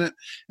single minute.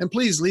 And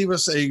please leave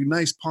us a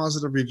nice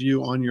positive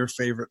review on your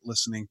favorite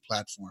listening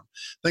platform.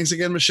 Thanks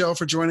again, Michelle,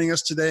 for joining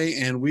us today,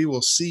 and we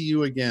will see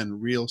you again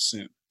real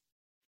soon.